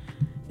 93.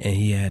 And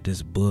he had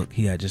this book.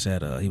 He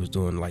was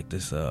doing like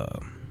this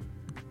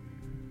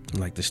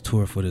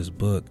tour for this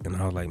book. And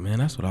I was like, man,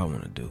 that's what I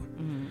want to do.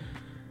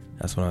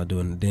 That's what I do.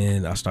 And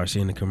then I start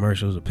seeing the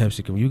commercials of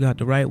Pepsi. You got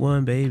the right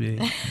one,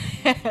 baby.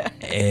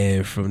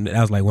 And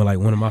that was like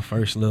one of my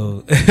first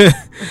little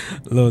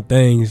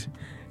things.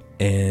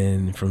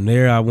 And from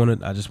there,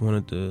 I just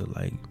wanted to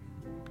like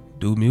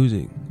do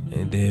music,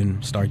 and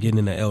then start getting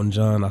into Elton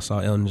John. I saw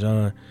Elton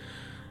John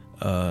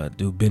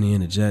do Benny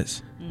and the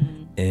Jets,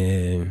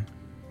 and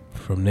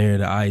from there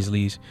the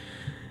Isleys,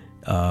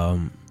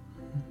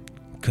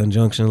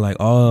 Conjunction, like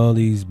all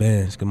these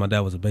bands. Cause my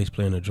dad was a bass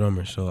player and a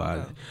drummer, so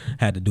I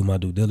had to do my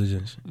due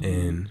diligence,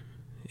 and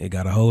it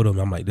got a hold of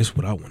me. I'm like, this is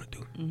what I want to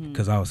do,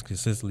 because I was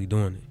consistently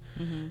doing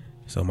it.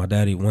 So my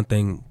daddy, one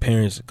thing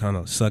parents kind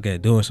of suck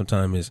at doing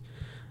sometimes is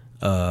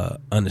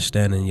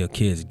understanding your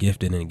kid's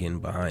gifted and getting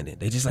behind it.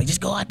 They just like,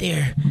 just go out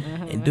there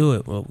and do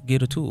it. Well, get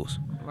the tools.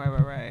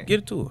 Right.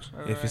 Get the tools.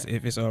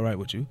 If it's all right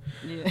with you.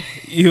 Yeah.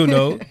 You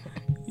know,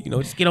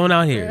 just get on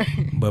out here.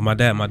 But my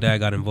dad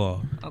got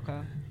involved. Okay.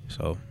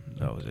 So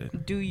that was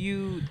it. Do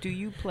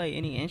you play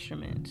any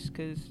instruments?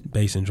 Cause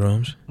bass and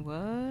drums.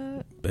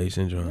 What? Bass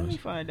and Let drums. me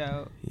find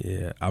out.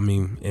 Yeah, I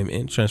mean,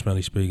 and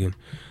transparently speaking,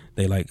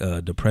 they like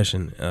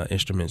depression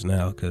instruments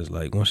now, because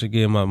like once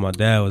again, my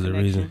dad was the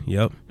reason.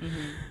 Yep.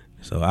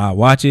 So I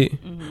watch it,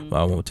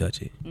 but I won't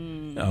touch it.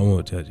 I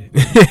won't touch it.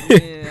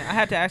 Yeah, I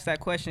had to ask that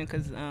question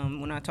because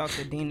when I talked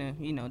to Dina,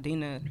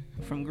 Dina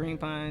from Green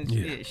Pines,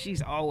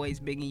 she's always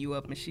bigging you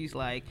up, and she's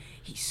like,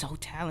 he's so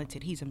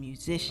talented. He's a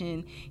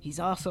musician. He's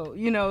also,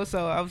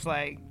 so I was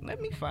like,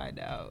 let me find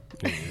out.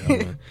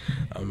 Yeah,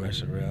 I'll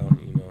mess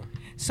around,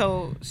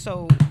 So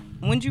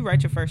when did you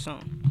write your first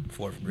song?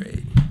 4th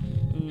grade.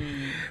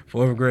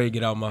 4th grade,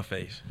 Get Out My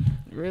Face.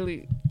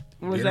 Really?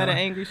 Was that an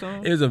angry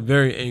song? It was a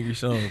very angry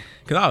song,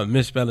 because I was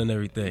misspelling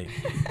everything.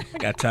 I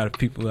got tired of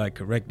people like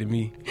correcting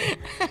me.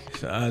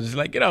 So I was just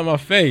like, get out of my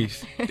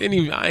face.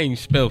 I ain't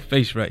spell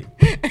face right.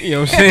 You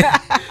know what I'm saying?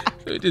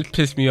 So it just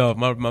pissed me off.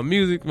 My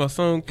music, my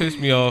song pissed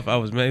me off. It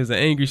was an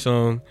angry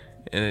song.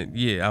 And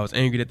I was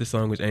angry that the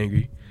song was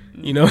angry.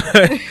 A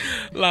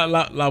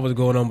lot was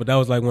going on, but that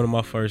was like one of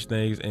my first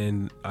things,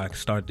 and I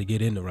started to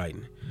get into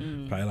writing.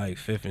 Probably like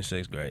 5th and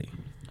 6th grade.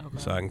 Okay.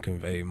 So I can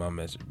convey my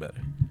message better.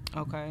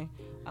 Okay.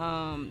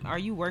 Are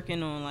you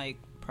working on like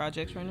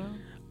projects right now?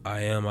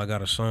 I am. I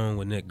got a song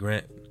with Nick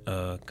Grant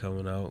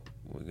coming out.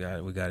 We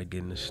got to get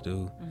in the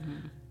stew.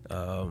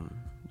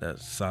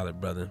 That's solid,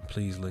 brother.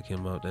 Please look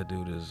him up. That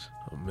dude is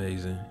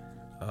amazing.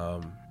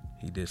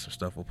 He did some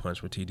stuff with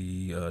Punch with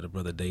TDE, the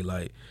brother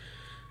Daylight.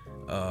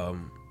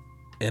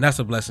 And that's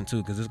a blessing too,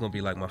 because it's gonna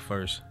be like my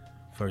first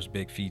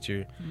big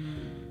feature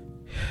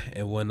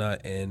and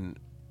whatnot. And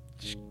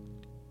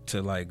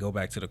to like go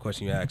back to the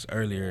question you asked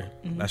earlier,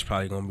 that's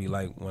probably gonna be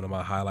like one of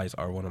my highlights,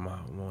 or one of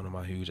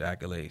my huge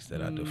accolades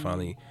that I do,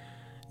 finally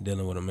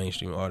dealing with a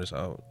mainstream artist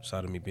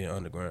outside of me being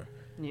underground.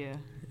 Yeah.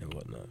 And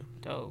whatnot.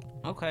 Dope.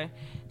 Okay.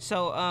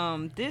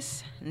 So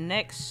this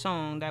next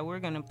song that we're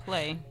gonna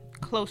play,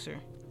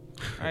 Closer.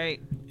 Right?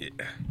 Yeah.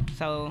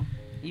 So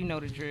you know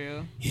the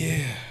drill.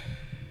 Yeah.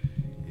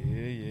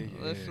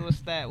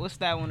 What's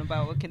that one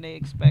about? What can they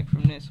expect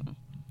from this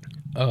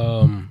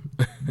one?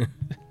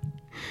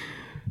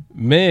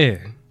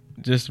 Man,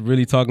 just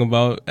really talking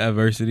about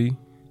adversity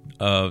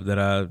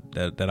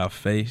that I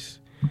face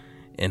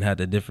and had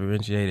to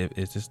differentiate it.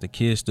 It's just the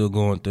kid still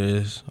going through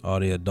this, or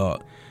the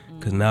adult.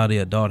 Because now the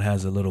adult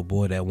has a little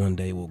boy that one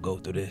day will go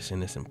through this,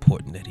 and it's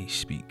important that he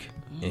speak.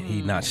 And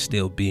he not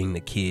still being the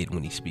kid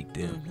when he speak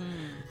to him.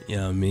 You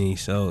know what I mean?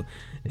 So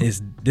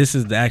this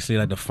is actually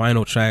like the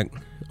final track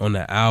on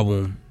the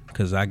album,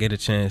 because I get a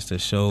chance to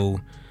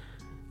show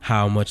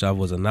how much I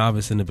was a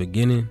novice in the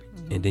beginning,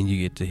 and then you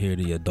get to hear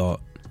the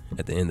adult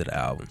at the end of the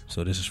album.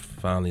 So this is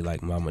finally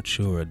like my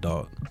mature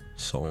adult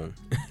song.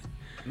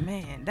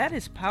 Man, that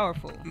is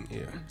powerful.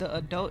 Yeah. The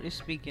adult is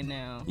speaking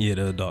now. Yeah,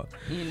 the adult.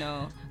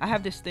 I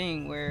have this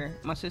thing where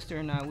my sister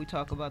and I, we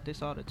talk about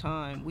this all the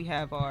time. We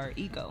have our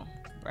ego,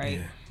 right?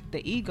 Yeah.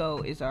 The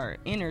ego is our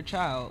inner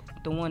child,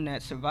 the one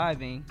that's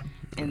surviving,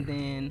 and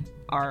then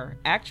our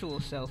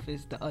actual self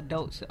is the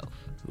adult self.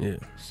 Yeah.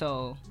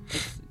 So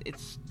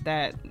it's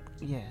that.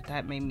 Yeah,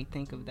 that made me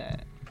think of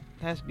that.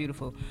 That's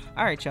beautiful.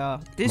 All right,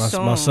 y'all. This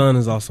song. My son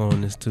is also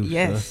on this too.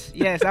 Yes,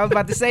 yes. I was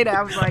about to say that.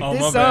 I was like,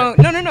 this song.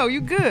 No. You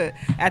good.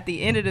 At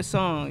the end of the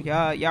song,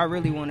 y'all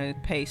really want to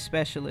pay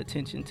special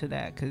attention to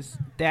that, because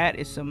that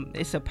is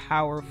It's a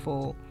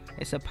powerful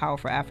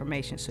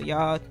affirmation. So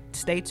y'all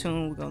stay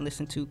tuned. We're gonna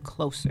listen to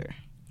Closer.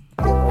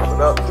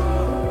 Open up.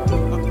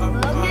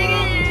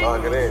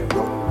 Lock it in.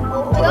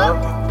 Open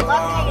up.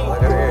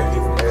 Lock it in.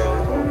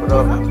 Yeah.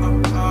 Open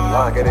up.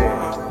 Lock it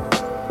in.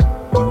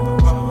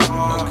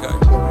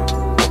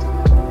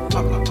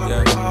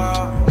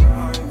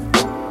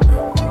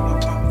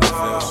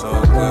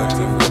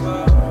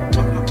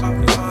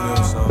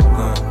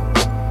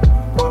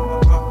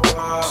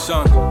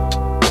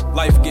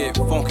 Life get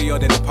funkier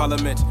than the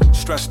parliament.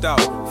 Stressed out,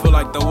 feel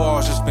like the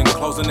walls just been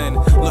closing in.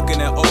 Looking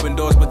at open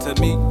doors, but to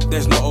me,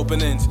 there's no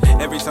openings.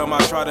 Every time I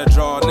try to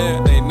draw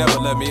near, they never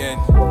let me in.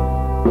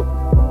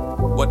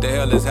 What the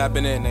hell is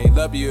happening? They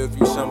love you if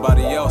you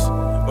somebody else,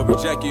 but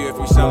reject you if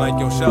you sound like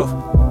yourself.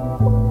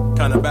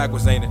 Kinda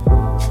backwards, ain't it?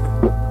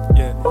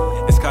 Yeah,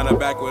 it's kinda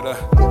backward,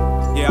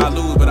 Yeah, I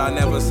lose, but I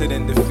never sit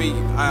in defeat.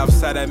 I have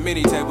sat at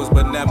many tables,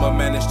 but never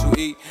managed to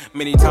eat.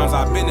 Many times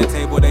I've been to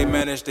table, they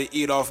managed to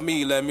eat off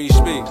me. Let me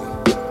speak.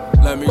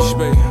 Let me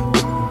speak.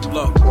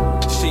 Look,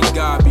 she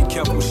God, be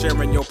careful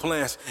sharing your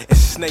plans. It's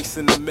snakes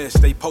in the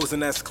mist, they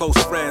posing as close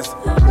friends.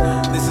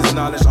 This is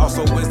knowledge,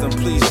 also wisdom,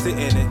 please sit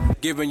in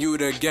it. Giving you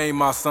the game,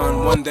 my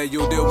son, one day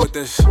you'll deal with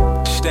this.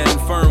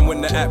 Stand firm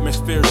when the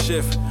atmosphere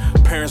shift.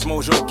 Parents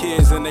mold your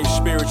kids and they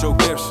spiritual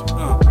gifts.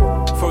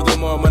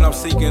 Furthermore, when I'm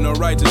seeking a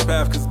righteous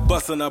path, cause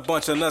busting a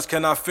bunch of nuts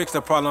cannot fix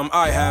the problem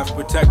I have.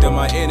 Protecting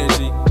my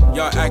energy.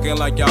 Y'all acting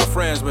like y'all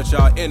friends, but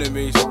y'all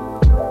enemies.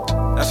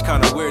 That's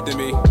kinda weird to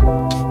me.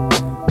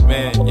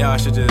 Man, y'all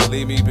should just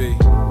leave me be.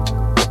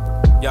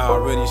 Y'all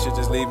really should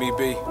just leave me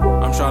be.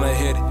 I'm trying to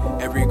hit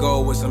every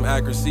goal with some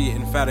accuracy.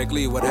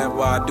 Emphatically, whatever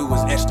I do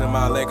is etched in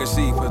my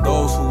legacy. For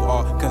those who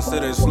are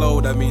considered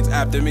slow, that means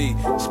after me.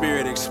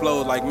 Spirit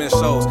explode like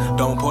missiles.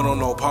 Don't put on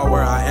no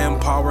power, I am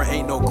power.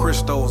 Ain't no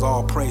crystals.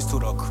 All praise to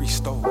the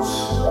Christos.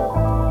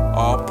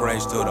 All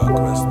praise to the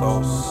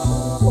Christos.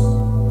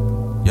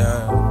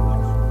 Yeah.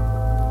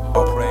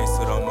 All praise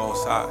to the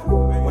Most High.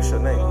 What's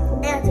your name?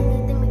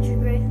 Anthony Dimitri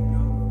Gray.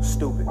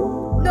 Stupid.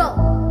 No,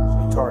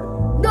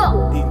 Retarded.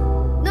 no,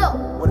 Demon.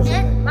 no. What is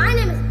your name? My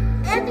name is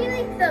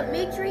Anthony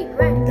Dimitri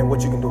Gray. And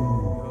what you can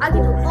do? I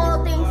can do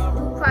all things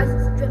through Christ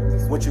who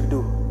strengthens me. What you can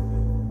do?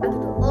 I can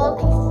do all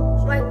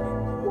things right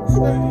who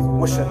strengthens me.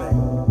 What's your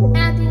name?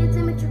 Anthony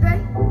Dimitri Gray.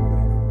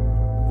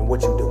 And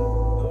what you do?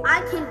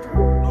 I can do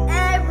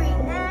every,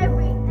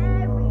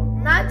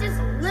 not just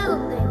little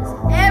things,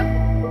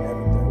 everything.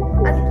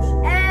 Everything. I can do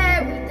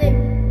everything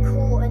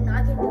cool, and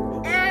I can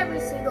do every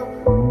single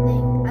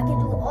thing. I can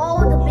do all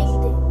the big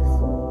things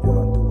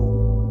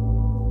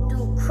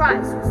through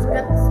Christ who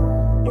strengthens me.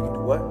 You can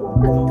do what? I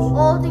can do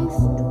all things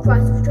through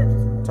Christ who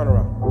strengthens me. Turn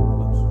around.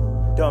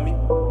 Dummy.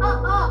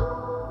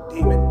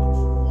 Demon.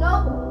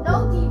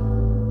 No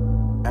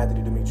demon.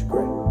 Anthony Dimitri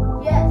Gray.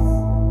 Yes.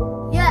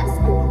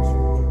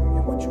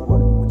 And what you what?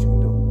 What you can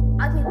do?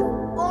 I can do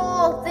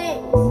all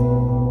things.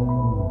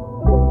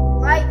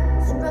 Right?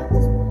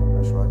 Strengthens me.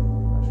 That's right.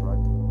 That's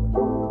right.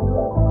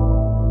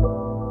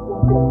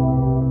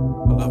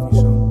 I love you,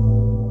 son.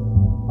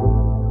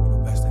 You're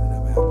the best thing that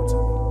ever happened to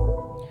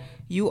me.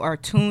 You are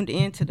tuned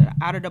in to the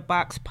Out of the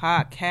Box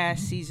Podcast,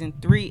 Season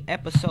 3,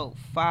 Episode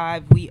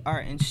 5. We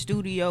are in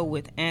studio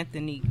with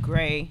Anthony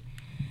Gray,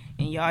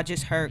 and y'all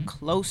just heard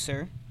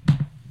Closer.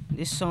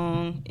 This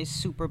song is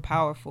super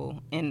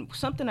powerful, and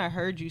something I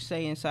heard you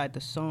say inside the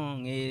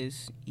song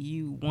is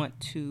you want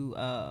to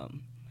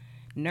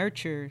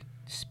nurture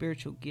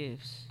spiritual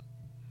gifts.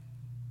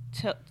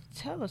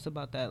 Tell us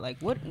about that. Like,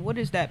 what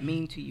does that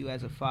mean to you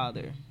as a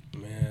father?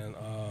 Man,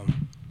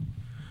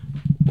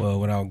 well,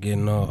 without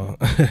getting all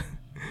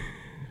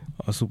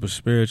super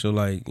spiritual,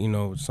 like, you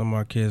know, some of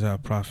our kids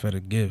have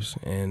prophetic gifts,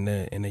 and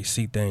they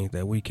see things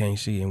that we can't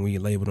see, and we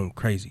label them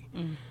crazy.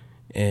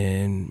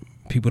 And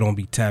people don't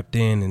be tapped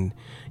in, and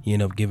you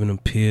end up giving them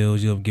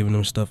pills, you end up giving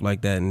them stuff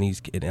like that, and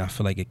I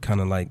feel like it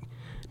kind of like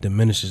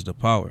diminishes the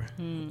power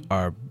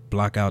or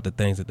block out the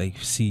things that they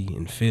see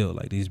and feel.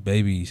 Like, these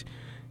babies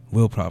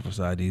will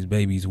prophesy, these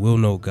babies will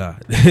know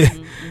God. You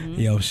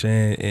know what I'm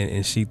saying?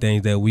 And see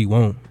things that we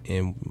won't,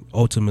 and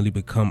ultimately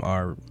become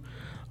our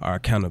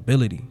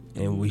accountability.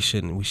 And we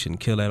shouldn't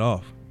kill that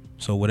off.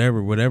 So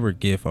whatever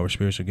gift or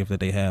spiritual gift that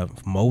they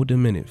have, mold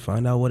them in it,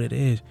 find out what it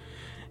is,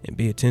 and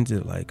be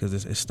attentive, like, because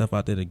it's stuff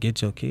out there to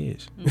get your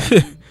kids.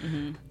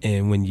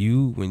 And when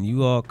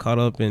you all caught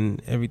up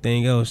in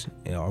everything else,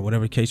 or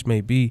whatever case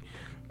may be,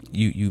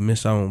 you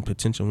miss out on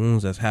potential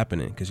wounds that's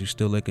happening because you're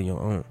still licking your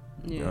own.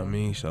 You know what I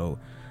mean? So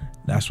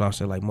that's why I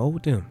said, like,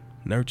 mold them,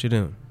 nurture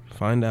them,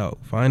 find out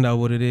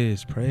what it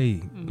is,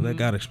 pray, let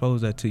God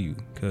expose that to you,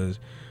 because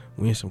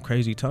we're in some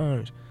crazy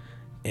times.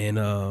 And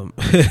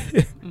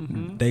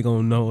they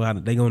gonna know how to,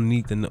 they gonna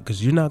need to know,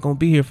 because you're not gonna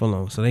be here for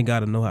long, so they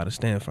gotta know how to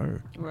stand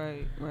firm.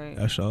 Right.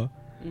 That's all.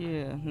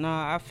 Yeah, no,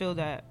 I feel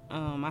that.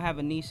 I have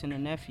a niece and a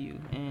nephew,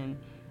 and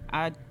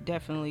I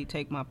definitely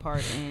take my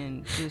part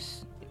in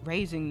just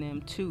raising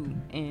them too,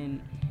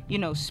 and, you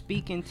know,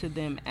 speaking to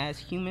them as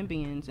human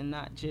beings and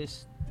not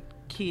just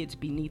kids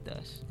beneath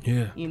us.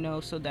 Yeah. You know,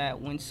 so that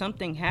when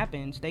something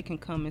happens, they can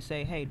come and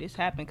say, hey, this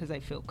happened, because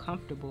they feel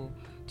comfortable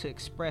to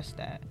express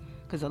that.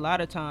 Because a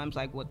lot of times,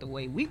 like, the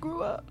way we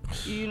grew up,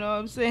 you know what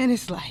I'm saying?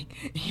 It's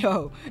like,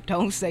 yo,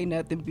 don't say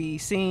nothing, be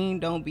seen,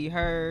 don't be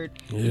heard.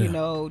 You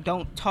know,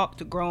 don't talk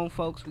to grown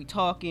folks, we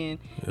talking.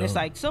 And it's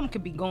like, something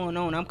could be going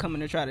on. I'm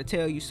coming to try to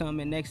tell you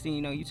something. And next thing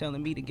you know, you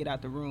telling me to get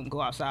out the room, go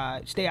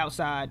outside, stay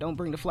outside, don't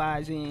bring the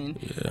flies in.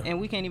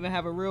 And we can't even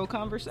have a real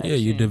conversation. Yeah,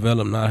 you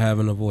develop not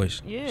having a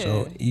voice. Yeah.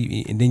 So,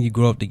 and then you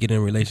grow up to get in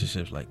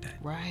relationships like that.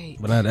 Right.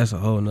 But now that's a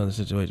whole nother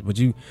situation. But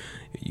you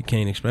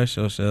can't express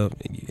yourself,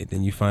 and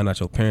then you find out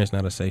your parents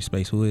not a safe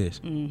space. Who is?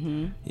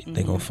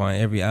 They gonna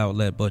find every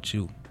outlet but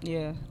you.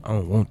 Yeah. I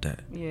don't want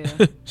that. Yeah.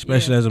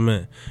 Especially as a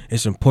man.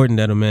 It's important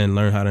that a man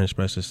learn how to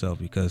express himself,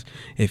 because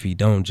if he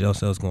don't, jail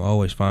cells they gonna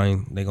always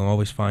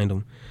find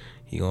him.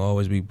 he gonna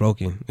always be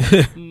broken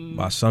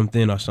by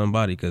something or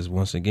somebody. Because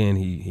once again,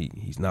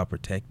 he's not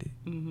protected.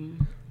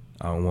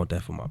 I don't want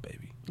that for my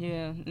baby.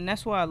 Yeah, and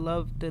that's why I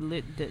love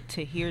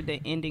to hear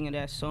the ending of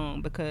that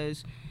song,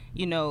 because,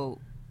 you know,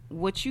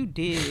 what you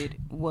did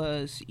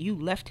was you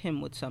left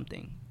him with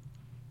something.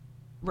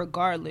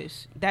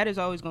 Regardless, that is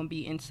always going to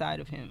be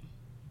inside of him.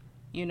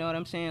 You know what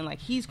I'm saying? Like,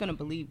 he's going to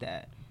believe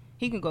that.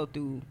 He can go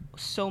through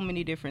so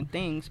many different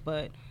things,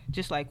 but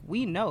just like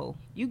we know,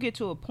 you get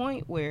to a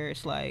point where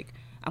it's like,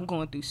 I'm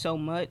going through so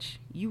much,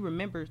 you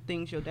remember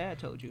things your dad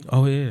told you.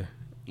 Oh, yeah.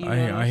 You know what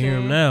I'm I hear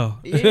him saying? now.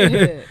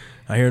 Yeah.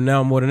 I hear him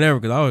now more than ever,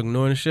 because I was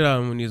ignoring the shit out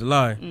of him when he was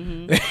alive.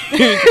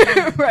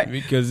 Right.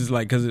 Because it's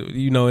like, because,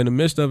 you know, in the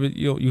midst of it,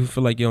 you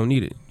feel like you don't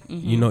need it.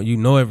 You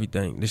know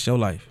everything. This your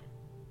life.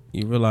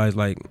 You realize,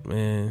 like,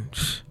 man.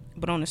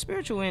 But on the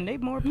spiritual end, they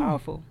more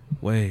powerful.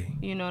 Way.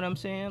 You know what I'm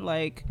saying?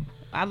 Like,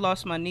 I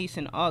lost my niece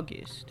in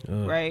August,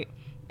 right?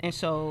 And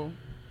so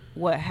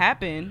what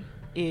happened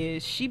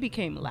is she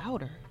became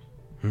louder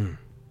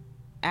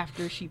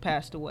after she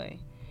passed away.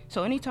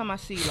 So anytime I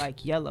see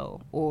like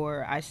yellow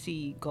or I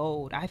see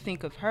gold, I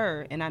think of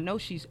her, and I know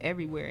she's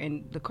everywhere.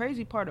 And the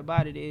crazy part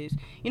about it is,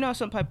 you know,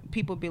 some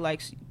people be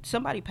like,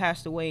 somebody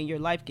passed away and your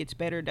life gets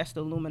better, that's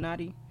the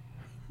Illuminati.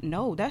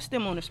 No, that's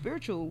them on the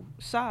spiritual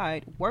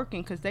side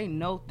working, because they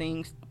know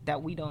things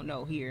that we don't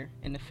know here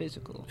in the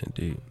physical.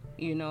 Indeed.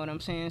 You know what I'm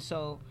saying?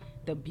 So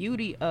the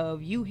beauty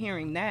of you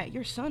hearing that,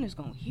 your son is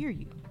going to hear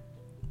you.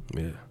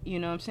 Yeah. You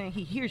know what I'm saying?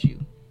 He hears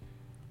you.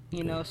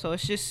 You know, so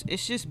it's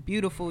just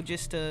beautiful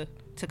just to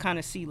kind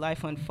of see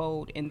life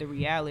unfold in the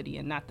reality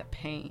and not the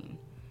pain.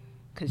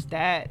 Because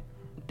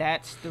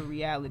that's the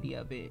reality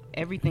of it.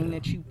 Everything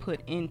that you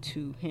put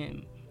into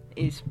him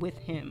is with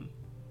him.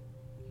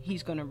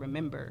 He's going to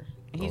remember.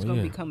 And he's going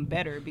to become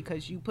better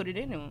because you put it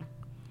in him.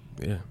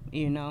 Yeah.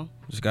 You know?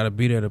 Just got to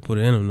be there to put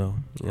it in him, though.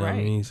 You know right.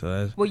 what I mean? So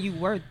that's... Well,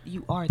 you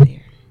are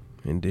there.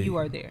 Indeed. You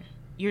are there.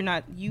 You're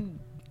not, you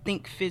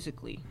think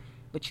physically,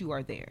 but you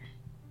are there.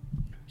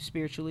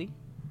 Spiritually,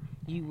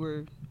 you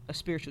were a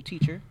spiritual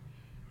teacher.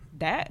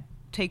 That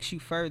takes you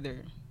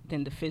further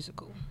than the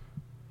physical.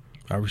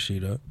 I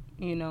receive that.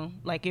 You know,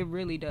 like it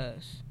really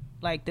does.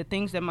 Like the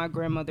things that my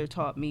grandmother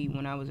taught me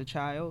when I was a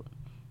child,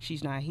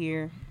 she's not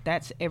here.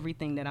 That's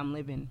everything that I'm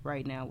living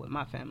right now with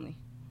my family.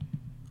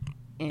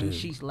 And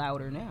she's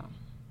louder now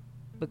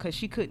because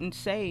she couldn't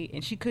say,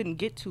 and she couldn't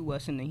get to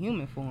us in the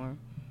human form,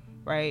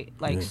 right?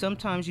 Like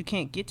sometimes you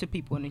can't get to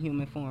people in the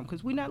human form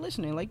because we're not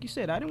listening. Like you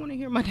said, I didn't want to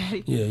hear my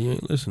daddy. Yeah, you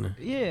ain't listening.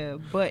 Yeah,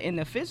 but in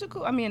the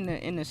physical, I mean,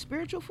 in the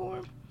spiritual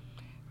form,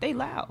 they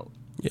loud.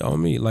 Yeah,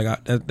 on me,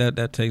 like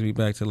that takes me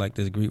back to like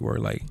this Greek word,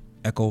 like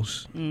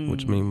echoes,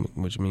 which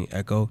mean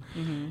echo.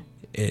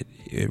 It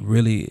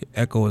really,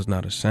 echo is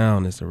not a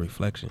sound; it's a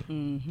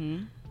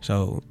reflection.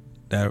 So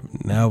that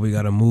now we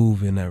got to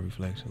move in that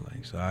reflection.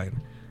 Like, so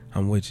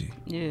I'm with you.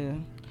 Yeah.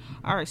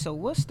 All right. So,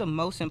 what's the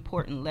most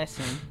important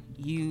lesson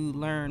you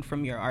learned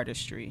from your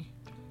artistry?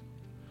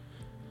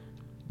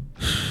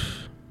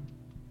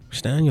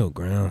 Stand your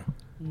ground.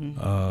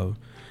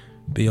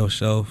 Be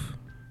yourself.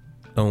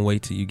 Don't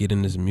wait till you get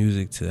in this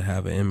music to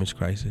have an image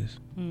crisis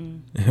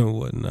and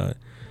whatnot.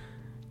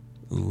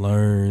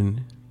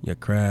 Learn your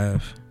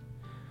craft,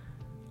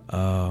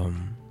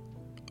 and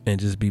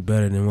just be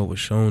better than what was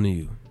shown to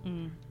you.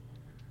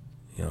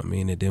 You know what I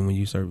mean? And then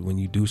when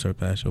you do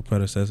surpass your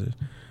predecessors,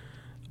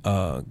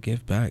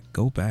 give back,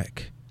 go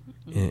back,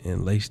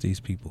 and lace these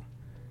people,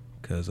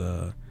 cause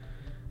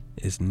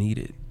it's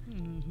needed.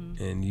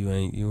 And you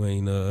ain't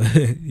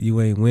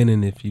you ain't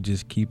winning if you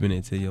just keeping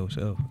it to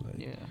yourself. Like,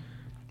 Yeah.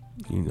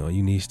 You know,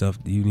 you need stuff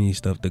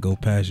to go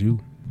past you.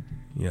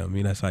 You know what I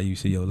mean? That's how you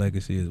see your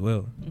legacy as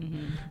well.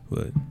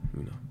 But,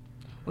 you know.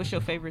 What's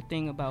your favorite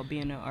thing about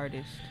being an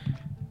artist?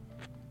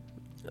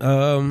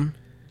 I'm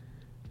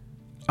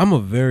a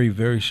very,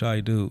 very shy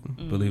dude,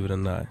 believe it or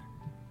not.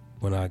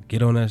 When I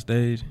get on that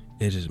stage,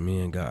 it's just me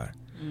and God.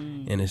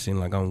 And it seems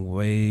like I'm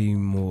way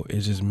more,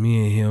 it's just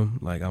me and him.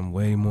 Like I'm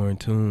way more in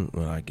tune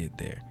when I get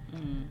there.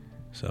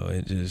 So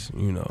it just,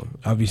 you know,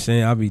 I be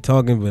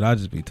talking, but I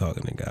just be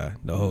talking to God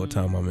the whole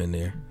time I'm in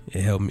there.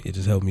 It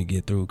just helped me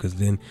get through, because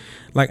then,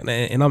 like,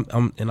 and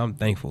I'm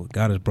thankful.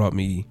 God has brought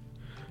me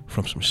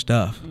from some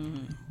stuff,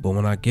 but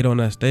when I get on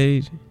that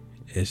stage,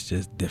 it's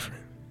just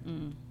different.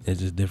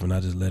 It's just different. I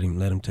just let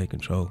him take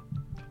control.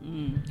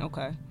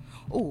 Okay.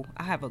 Oh,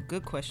 I have a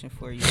good question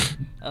for you.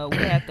 We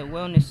had the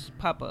wellness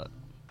pop-up.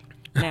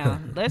 Now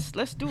let's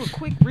do a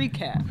quick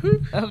recap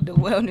of the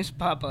wellness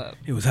pop-up.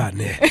 It was hot in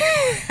there.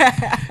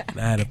 And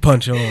I had a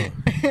poncho on.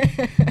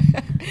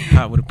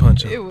 Hot with a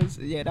poncho. It was,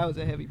 yeah, that was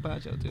a heavy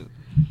poncho too.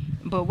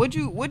 But what'd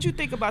you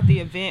think about the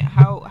event?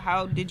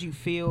 How did you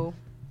feel,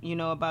 you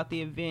know, about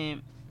the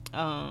event?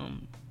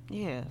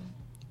 Yeah.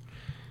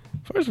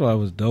 First of all, it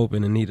was dope,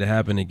 and it need to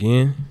happen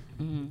again.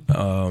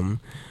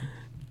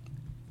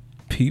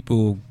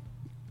 People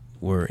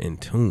were in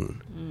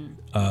tune.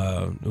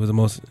 It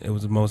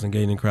was the most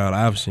engaging crowd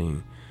I've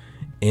seen,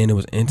 and it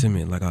was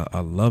intimate. Like I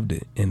loved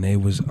it, and it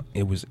was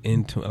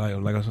in tune.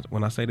 Like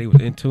when I say they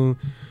was in tune,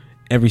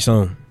 every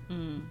song,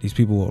 these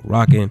people were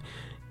rocking,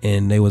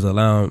 and they was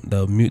allowing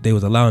the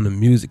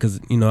music, because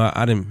you know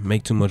I didn't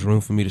make too much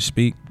room for me to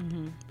speak,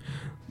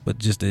 but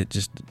just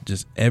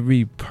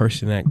every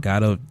person that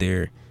got up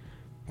there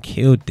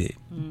killed it,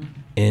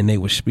 and they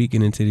were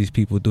speaking into these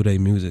people through their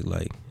music,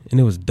 like, and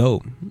it was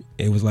dope.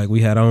 It was like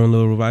we had our own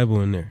little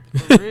revival in there.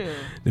 For real.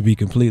 To be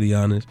completely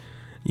honest,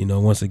 you know,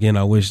 once again,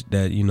 I wish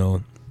that, you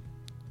know,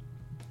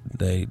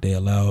 they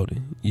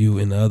allowed you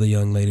and the other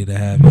young lady to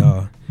have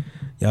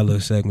y'all little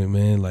segment,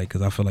 man, like,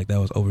 because I feel like that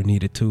was over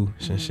needed too,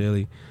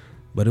 sincerely.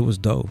 But it was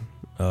dope.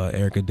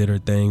 Erica did her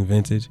thing,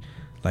 vintage,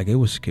 like it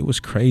was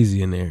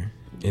crazy in there,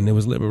 and it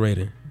was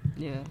liberating.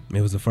 Yeah,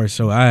 it was the first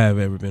show I have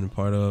ever been a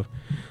part of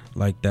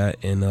like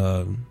that, and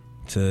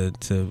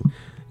to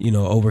you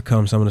know,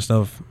 overcome some of the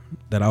stuff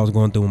that I was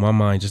going through in my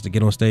mind just to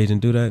get on stage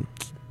and do that,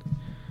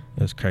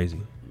 it was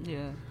crazy.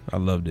 Yeah, I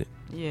loved it.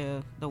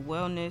 Yeah, the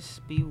Wellness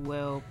Be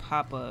Well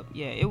pop-up,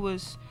 yeah, it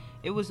was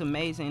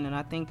amazing, and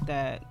I think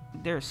that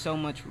there's so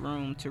much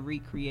room to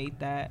recreate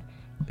that,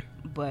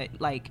 but,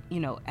 like, you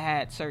know,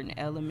 add certain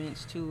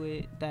elements to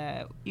it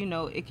that, you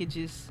know, it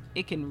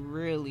can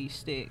really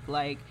stick.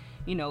 Like,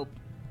 you know,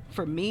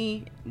 for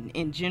me,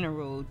 in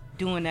general,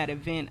 doing that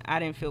event, I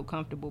didn't feel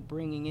comfortable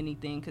bringing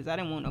anything because I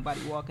didn't want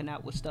nobody walking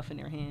out with stuff in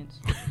their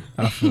hands.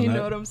 You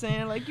know what I'm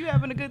saying? Like, you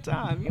having a good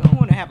time. You don't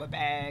want to have a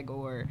bag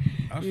or,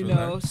 you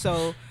know, that.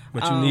 So.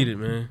 But you need it,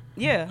 man.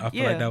 Yeah, I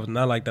feel like that was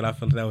not like that. I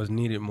feel like that was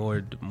needed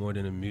more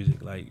than the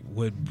music. Like,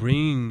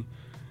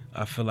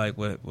 I feel like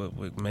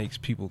what makes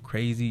people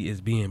crazy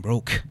is being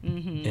broke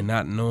and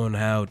not knowing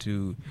how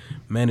to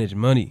manage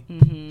money.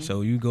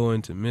 So you go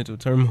into mental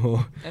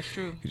turmoil. That's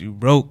true. Because you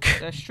broke.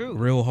 That's true.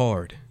 Real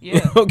hard.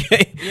 Yeah.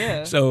 Okay.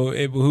 Yeah. So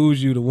it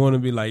behooves you to want to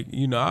be like,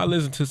 you know, I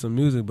listen to some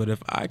music, but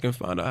if I can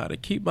find out how to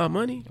keep my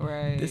money,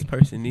 right, this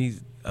person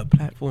needs a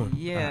platform.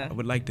 Yeah. I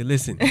would like to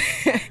listen.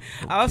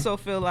 I also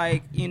feel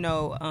like, you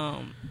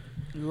know,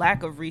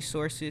 lack of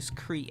resources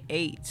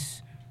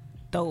creates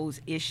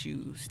those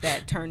issues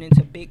that turn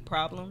into big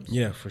problems.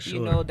 Yeah, for sure.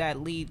 You know,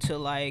 that lead to,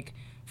 like,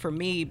 for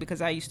me,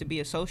 because I used to be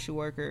a social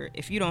worker,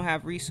 if you don't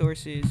have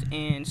resources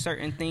and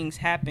certain things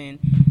happen,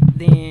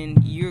 then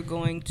you're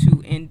going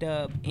to end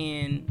up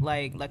in,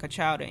 like a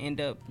child to end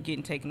up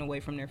getting taken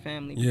away from their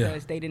family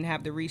because they didn't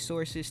have the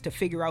resources to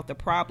figure out the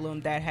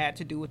problem that had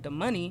to do with the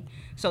money.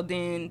 So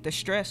then the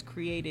stress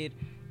created,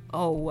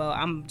 oh, well,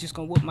 I'm just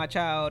going to whoop my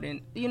child. And,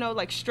 you know,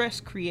 like,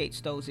 stress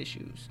creates those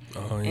issues.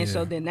 And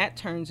so then that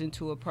turns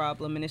into a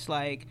problem. And it's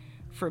like,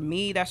 for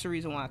me, that's the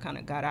reason why I kind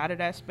of got out of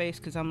that space,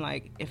 because I'm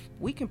like, if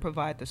we can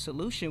provide the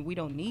solution, we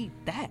don't need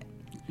that.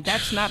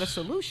 That's not a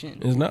solution.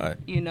 It's not.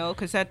 You know,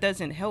 because that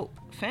doesn't help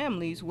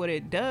families. What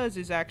it does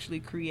is actually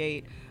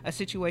create a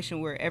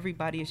situation where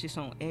everybody is just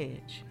on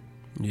edge.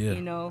 Yeah.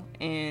 You know,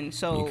 and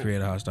so you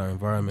create a hostile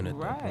environment at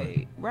that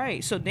point.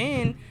 Right. So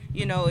then,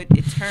 you know, it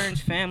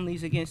turns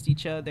families against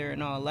each other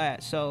and all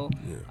that. So,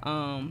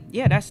 I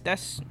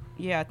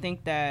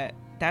think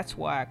that's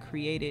why I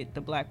created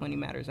the Black Money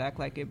Matters Act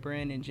Like It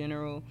brand in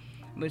general.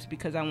 But it's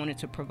because I wanted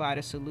to provide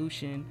a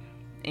solution.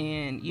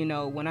 And, you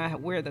know, when I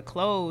wear the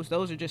clothes,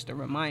 those are just the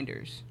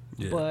reminders.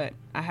 Yeah. But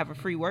I have a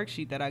free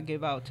worksheet that I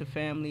give out to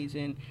families,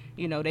 and,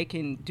 you know, they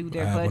can do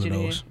their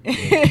budgeting.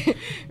 Yeah.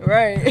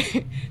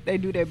 Right. They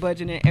do their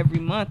budgeting every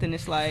month, and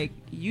it's like,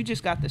 you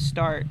just got to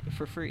start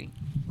for free.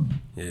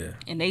 Yeah.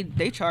 And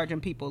they charging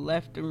people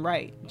left and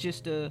right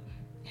just to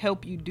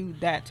help you do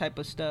that type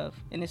of stuff.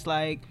 And it's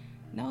like,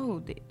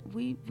 no,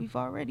 we've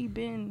already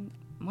been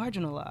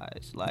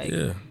marginalized. Like,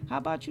 how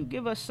about you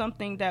give us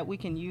something that we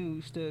can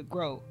use to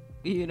grow?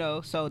 You know,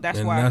 so that's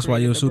why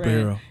you're a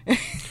superhero.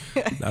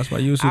 That's why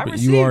you're a superhero.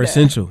 You are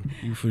essential.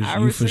 You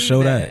for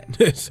sure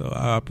that. So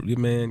I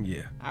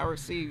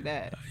receive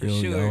that for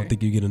sure. I don't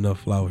think you get enough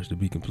flowers, to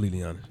be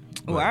completely honest.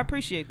 Well, I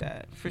appreciate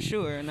that for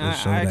sure, and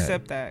I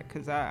accept that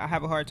because I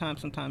have a hard time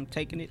sometimes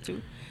taking it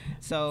too.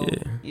 So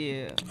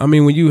yeah. I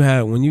mean, when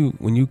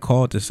you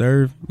call to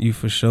serve, you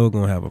for sure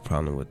gonna have a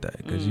problem with that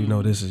because you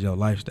know this is your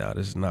lifestyle.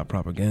 This is not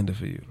propaganda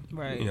for you.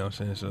 Right. You know what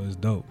I'm saying? So it's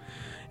dope.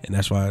 And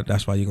that's why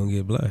you're gonna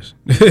get blessed.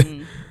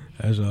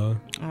 That's all.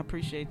 I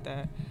appreciate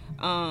that.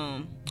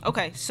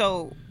 Okay,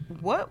 so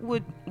what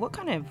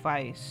kind of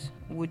advice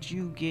would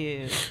you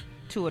give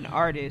to an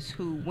artist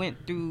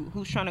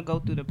who's trying to go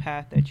through the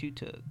path that you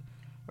took,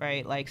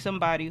 right? Like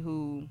somebody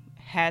who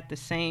had the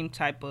same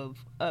type of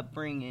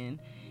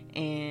upbringing,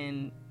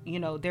 and you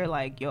know they're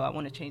like, yo, I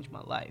want to change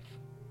my life,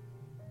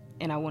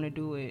 and I want to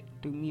do it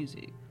through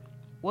music.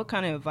 What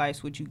kind of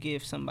advice would you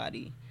give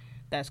somebody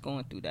that's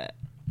going through that?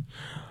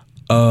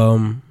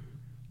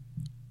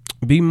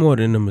 Be more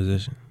than a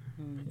musician.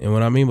 And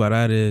what I mean by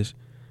that is,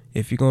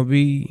 if you're gonna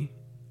be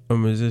a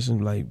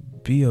musician, like,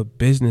 be a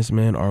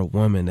businessman or a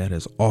woman that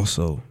is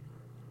also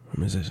a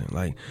musician.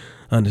 Like,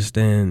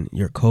 understand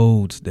your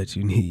codes that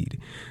you need,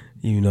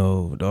 you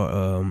know,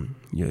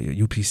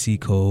 your UPC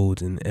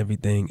codes and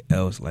everything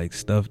else, like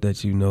stuff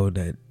that you know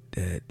that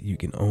you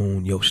can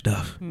own your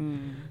stuff.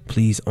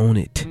 Please own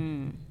it.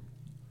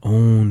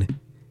 Own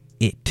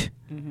it.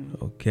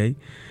 Okay?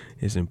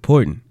 It's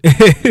important.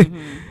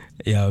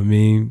 You know what I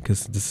mean?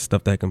 Because this is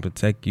stuff that can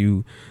protect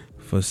you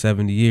for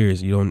 70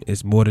 years. You don't.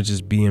 It's more than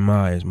just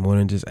BMI. It's more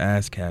than just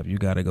ASCAP. You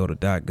got to go to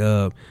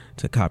 .gov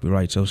to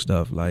copyright your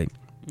stuff. Like,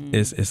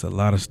 it's a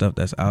lot of stuff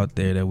that's out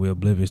there that we're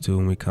oblivious to,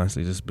 and we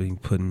constantly just be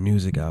putting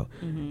music out.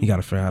 You got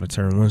to figure out how to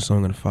turn one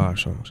song into 5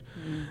 songs.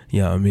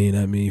 You know what I mean?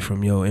 I mean,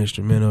 from your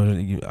instrumental,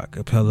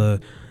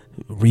 acapella,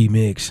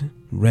 remix,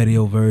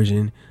 radio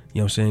version. You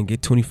know what I'm saying?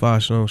 Get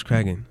 25 songs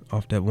cracking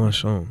off that one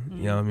song.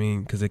 You know what I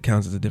mean? Because it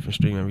counts as a different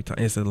stream every time.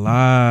 It's a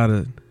lot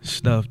of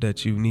stuff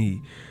that you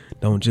need.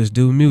 Don't just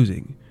do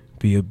music.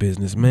 Be a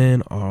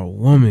businessman or a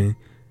woman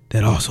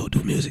that also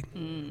do music.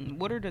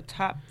 What are the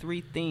top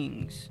 3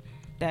 things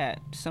that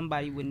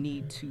somebody would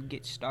need to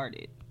get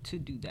started to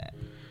do that,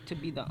 to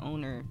be the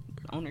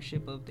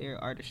ownership of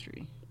their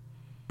artistry?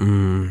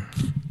 I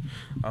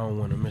don't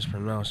want to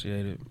mispronounce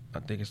it. I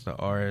think it's the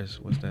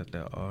RS. What's that?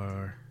 The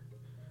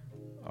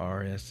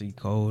RSC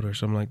code or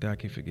something like that. I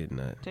keep forgetting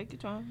that. Take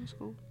your time. It's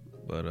cool.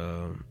 But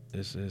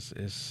it's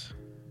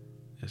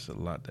a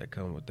lot that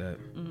come with that.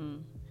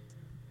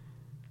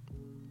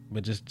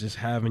 But just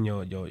having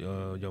your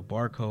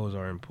barcodes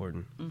are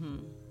important,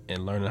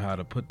 and learning how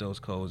to put those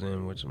codes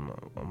in, which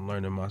I'm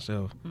learning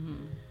myself.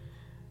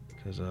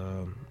 Because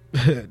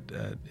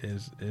that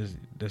is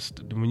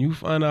when you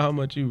find out how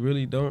much you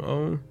really don't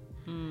own,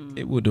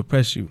 it will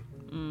depress you.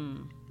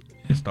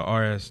 It's the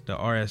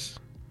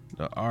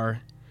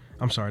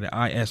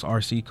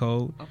ISRC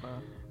code. Okay.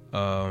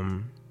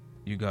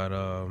 You got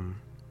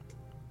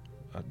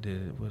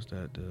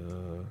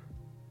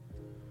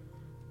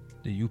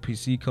the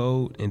UPC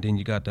code, and then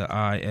you got the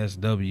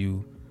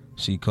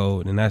ISWC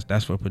code, and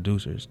that's for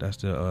producers. That's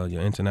the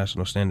your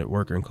International Standard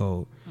Working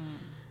Code.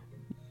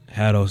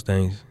 Have those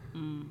things,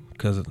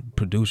 because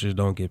producers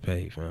don't get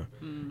paid, fam,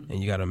 and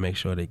you got to make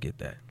sure they get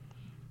that.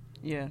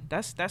 Yeah,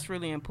 that's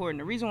really important.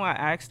 The reason why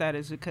I ask that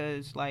is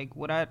because, like,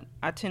 what I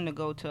tend to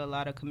go to a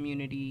lot of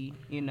community,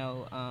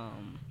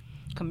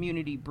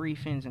 community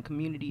briefings and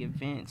community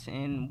events,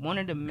 and one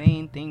of the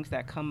main things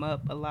that come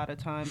up a lot of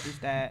times is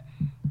that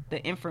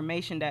the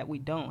information that we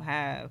don't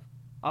have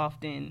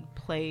often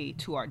play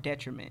to our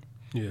detriment.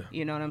 Yeah.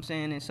 You know what I'm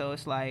saying? And so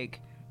it's like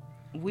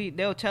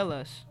they'll tell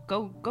us,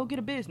 go get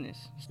a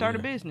business, start a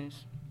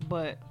business,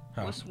 but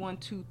what's 1,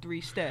 2,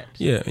 3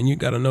 steps? Yeah, and you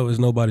gotta know it's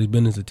nobody's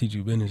business to teach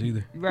you business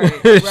either.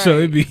 Right. So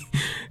it'd be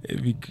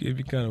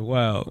kind of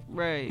wild.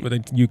 Right.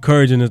 But you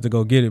encouraging us to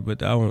go get it,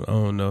 but I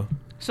don't know.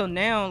 So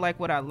now, like,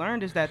 what I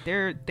learned is that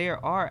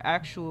there are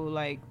actual,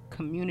 like,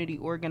 community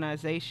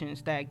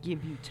organizations that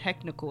give you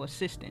technical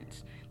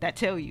assistance that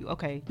tell you,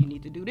 okay, you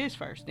need to do this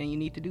first, then you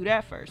need to do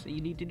that first, and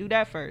you need to do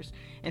that first.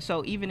 And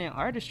so even in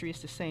artistry, it's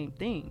the same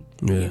thing.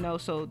 Yeah.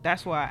 So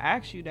that's why I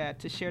asked you that,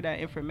 to share that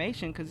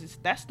information, because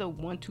that's the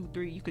 1, 2,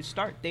 3. You could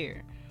start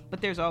there,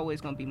 but there's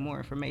always going to be more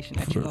information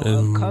that you're going to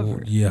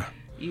uncover. Yeah.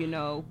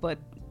 But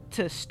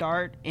to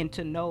start and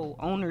to know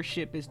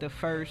ownership is the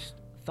first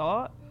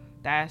thought.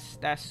 That's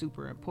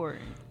super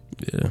important.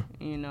 Yeah.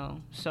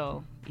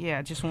 So yeah,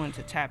 I just wanted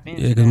to tap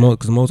into. Yeah,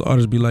 because most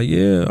artists be like,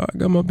 yeah, I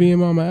got my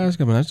BMI on my ass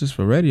cup, and that's just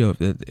for radio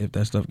if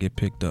that stuff get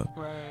picked up.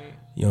 Right.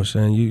 You know what I'm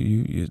saying?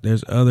 You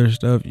there's other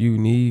stuff you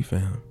need,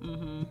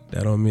 fam.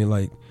 That don't mean,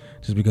 like,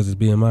 just because it's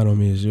BMI don't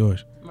mean it's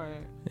yours.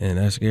 Right. And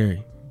that's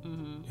scary. You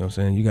know what I'm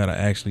saying? You gotta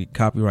actually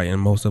copyright,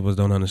 and most of us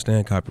don't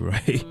understand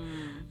copyright.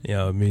 You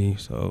know what I mean?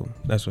 So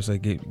that's what I say.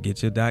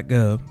 Get your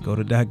 .gov. Go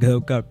to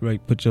 .gov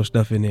copyright. Put your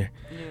stuff in there.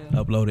 Yeah.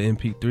 Upload an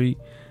MP3,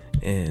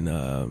 and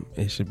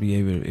it should be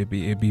able.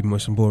 It be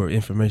some more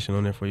information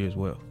on there for you as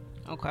well.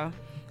 Okay.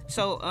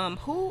 So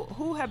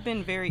who have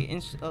been very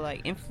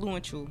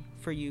influential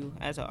for you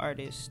as an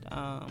artist?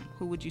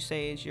 Who would you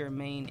say is your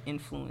main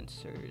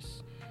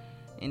influencers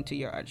into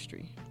your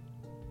artistry?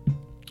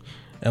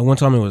 At one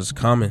time, it was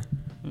Common.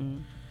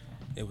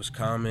 It was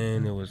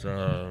Common. It was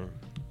the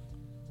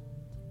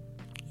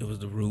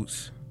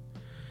Roots.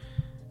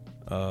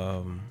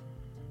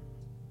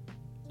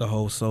 The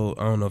whole soul.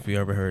 I don't know if you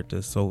ever heard the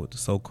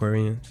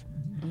Soulquarians,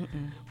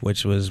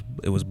 which was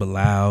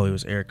Bilal, it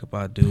was Erykah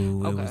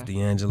Badu, It was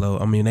D'Angelo.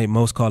 I mean, they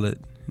most call it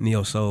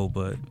neo soul,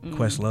 but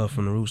Questlove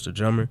from the Roots, the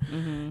drummer,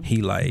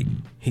 he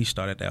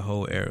started that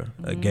whole era.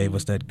 Gave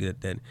us that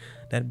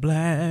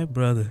black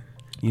brother.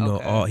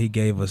 He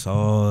gave us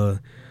all of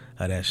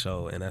that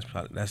show, and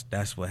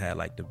that's what had,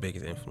 like, the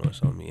biggest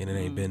influence on me, and it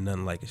ain't been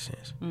nothing like it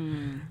since.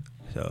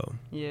 So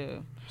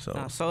yeah. So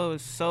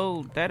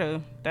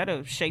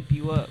that'll shape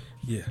you up.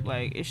 Yeah.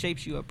 Like, it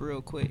shapes you up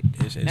real quick.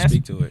 It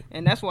speak to it.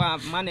 And that's why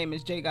my name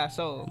is J Got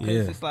Soul.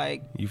 Because it's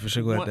like, you for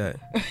sure got that.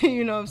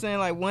 You know what I'm saying?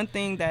 Like, one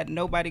thing that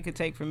nobody could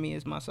take from me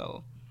is my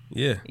soul.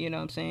 Yeah. You know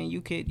what I'm saying?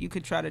 You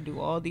could try to do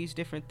all these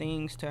different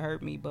things to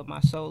hurt me, but my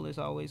soul is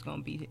always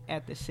gonna be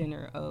at the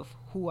center of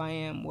who I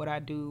am, what I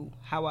do,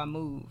 how I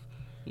move.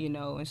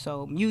 And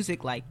so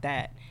music like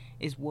that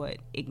is what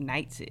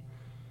ignites it.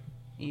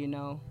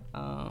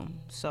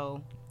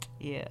 So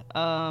yeah.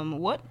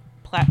 What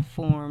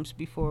platforms,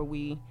 before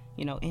we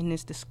end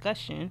this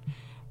discussion,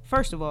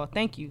 first of all,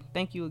 thank you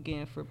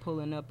again for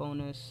pulling up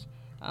on us.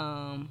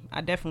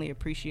 I definitely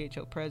appreciate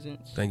your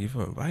presence. Thank you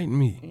for inviting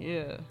me.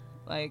 Yeah.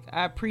 Like,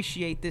 I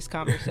appreciate this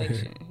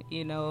conversation,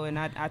 you know, and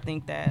I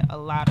think that a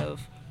lot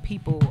of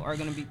people are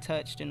going to be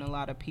touched, and a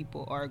lot of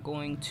people are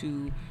going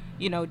to,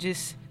 you know,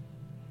 just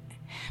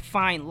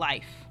find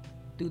life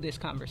through this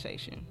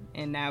conversation.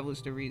 And that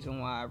was the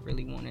reason why I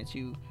really wanted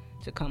you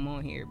to come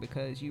on here,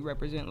 because you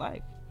represent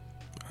life.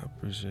 I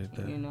appreciate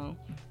that. You know,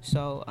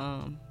 so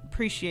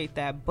appreciate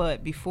that.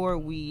 But before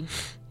we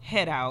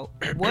head out,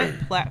 what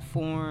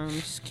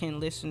platforms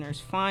can listeners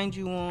find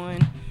you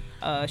on?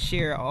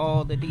 Share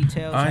all the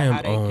details on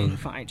how they can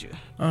find you.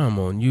 I'm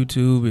on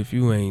YouTube if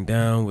you ain't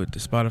down with the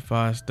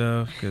Spotify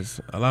stuff, because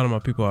a lot of my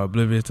people are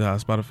oblivious to how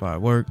Spotify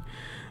work.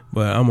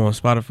 But I'm on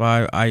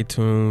Spotify,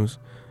 iTunes,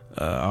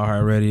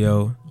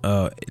 iHeartRadio.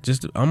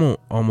 I'm on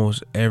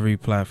almost every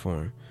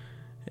platform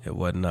and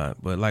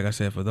whatnot. But like I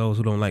said, for those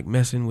who don't like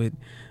messing with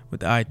the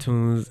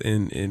iTunes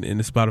and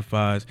the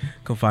Spotifys,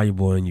 come find your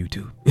boy on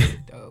YouTube,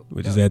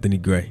 which is Anthony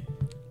Gray.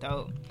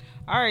 Dope.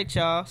 All right,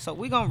 y'all. So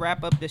we're going to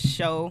wrap up the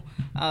show.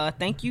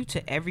 Thank you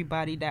to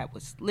everybody that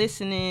was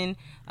listening.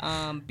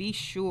 Be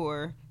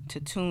sure to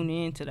tune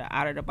in to the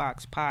Out of the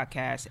Box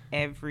podcast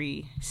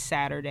every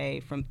Saturday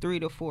from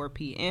 3 to 4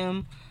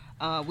 p.m.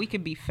 We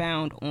can be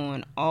found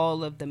on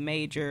all of the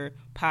major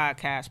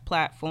podcast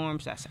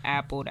platforms. That's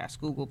Apple, that's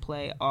Google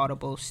Play,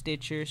 Audible,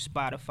 Stitcher,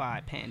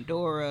 Spotify,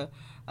 Pandora.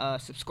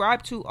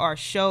 Subscribe to our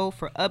show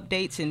for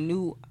updates and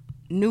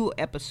new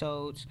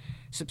episodes.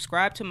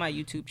 Subscribe to my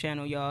YouTube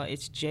channel, y'all.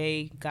 It's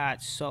J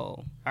Got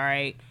Soul. All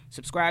right.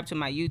 Subscribe to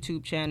my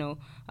YouTube channel.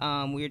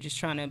 We're just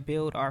trying to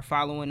build our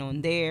following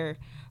on there.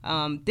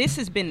 This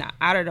has been the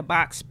Out of the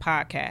Box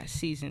podcast,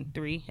 season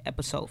 3,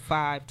 episode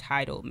 5,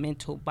 titled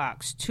Mental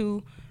Box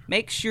 2.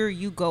 Make sure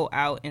you go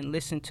out and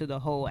listen to the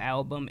whole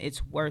album.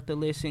 It's worth a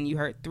listen. You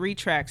heard 3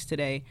 tracks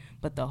today,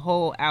 but the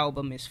whole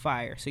album is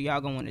fire. So y'all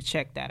gonna want to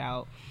check that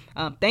out.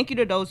 Thank you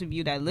to those of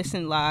you that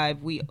listen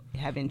live. We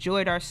have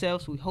enjoyed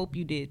ourselves. We hope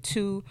you did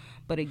too.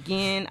 But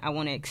again, I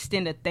want to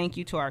extend a thank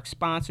you to our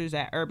sponsors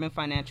at Urban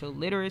Financial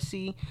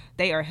Literacy.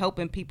 They are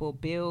helping people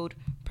build,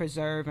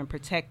 preserve, and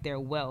protect their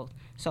wealth.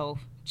 So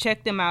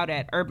check them out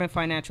at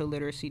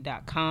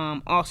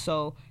urbanfinancialliteracy.com.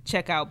 Also,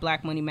 check out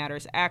Black Money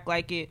Matters Act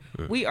Like It.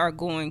 We are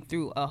going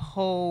through a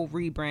whole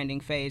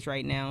rebranding phase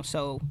right now.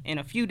 So in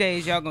a few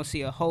days, y'all going to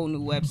see a whole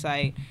new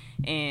website.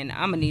 And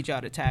I'm going to need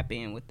y'all to tap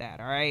in with that,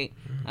 all right?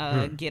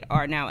 Get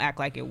our Now Act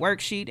Like It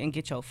worksheet and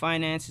get your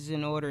finances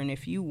in order. And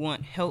if you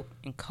want help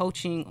and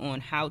coaching on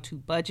how to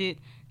budget,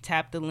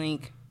 tap the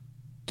link,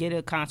 get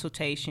a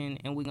consultation,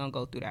 and we're going to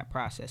go through that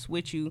process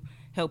with you,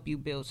 help you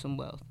build some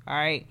wealth, all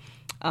right?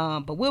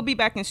 But we'll be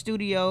back in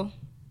studio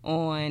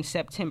on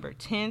September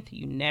 10th.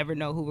 You never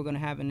know who we're going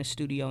to have in the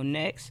studio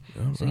next.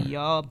 All so right.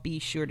 Y'all be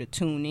sure to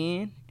tune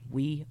in.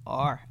 We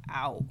are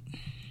out.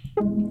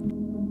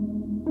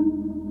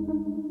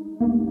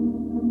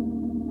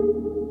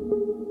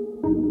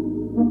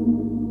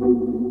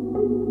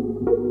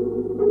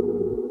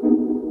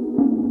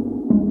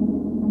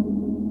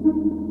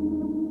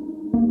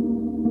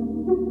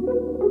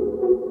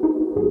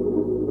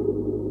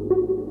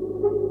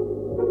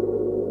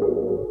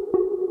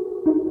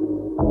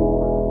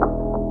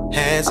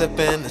 Hands up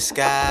in the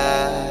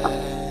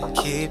sky,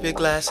 keep your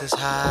glasses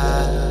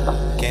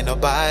high. Can't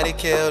nobody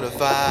kill the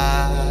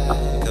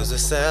vibe, 'cause we're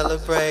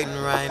celebrating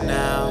right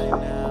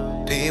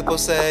now. People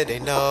say they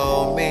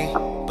know me,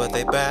 but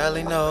they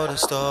barely know the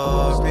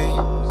story,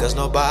 'cause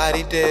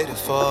nobody did it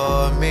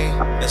for me.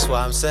 That's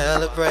why I'm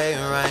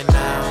celebrating right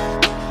now.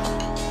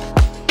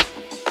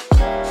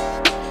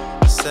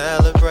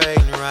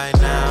 Celebrating right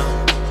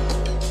now.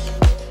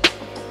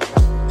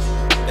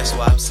 That's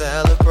why I'm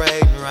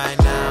celebrating right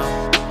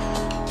now.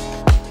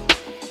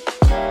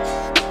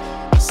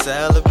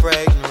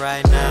 Celebrating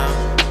right now.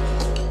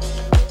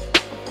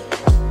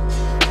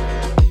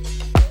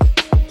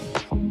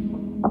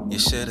 You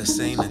should have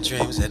seen the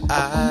dreams that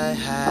I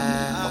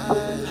had.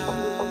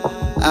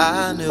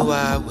 I knew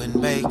I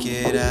wouldn't make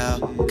it out.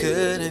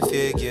 Couldn't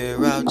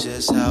figure out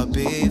just how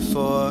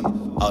before.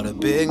 All the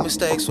big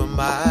mistakes were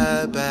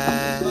my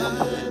bad,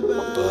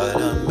 but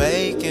I'm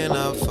making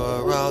up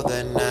for all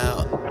that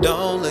now.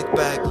 Don't look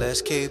back,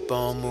 let's keep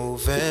on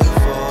moving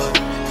forward.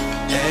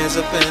 Hands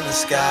up in the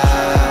sky,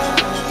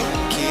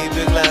 keep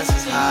your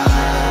glasses high.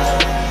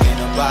 Ain't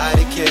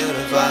nobody kill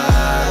the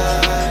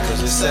vibe, 'cause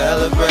we're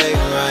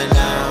celebrating right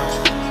now.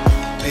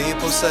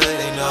 People say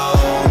they know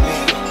me,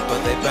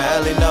 but they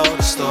barely know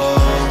the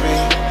story,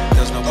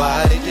 'cause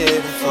nobody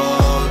did it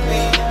for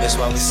me. That's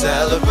why we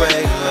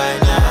celebrating right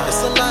now.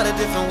 There's a lot of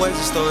different ways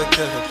the story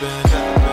could have been.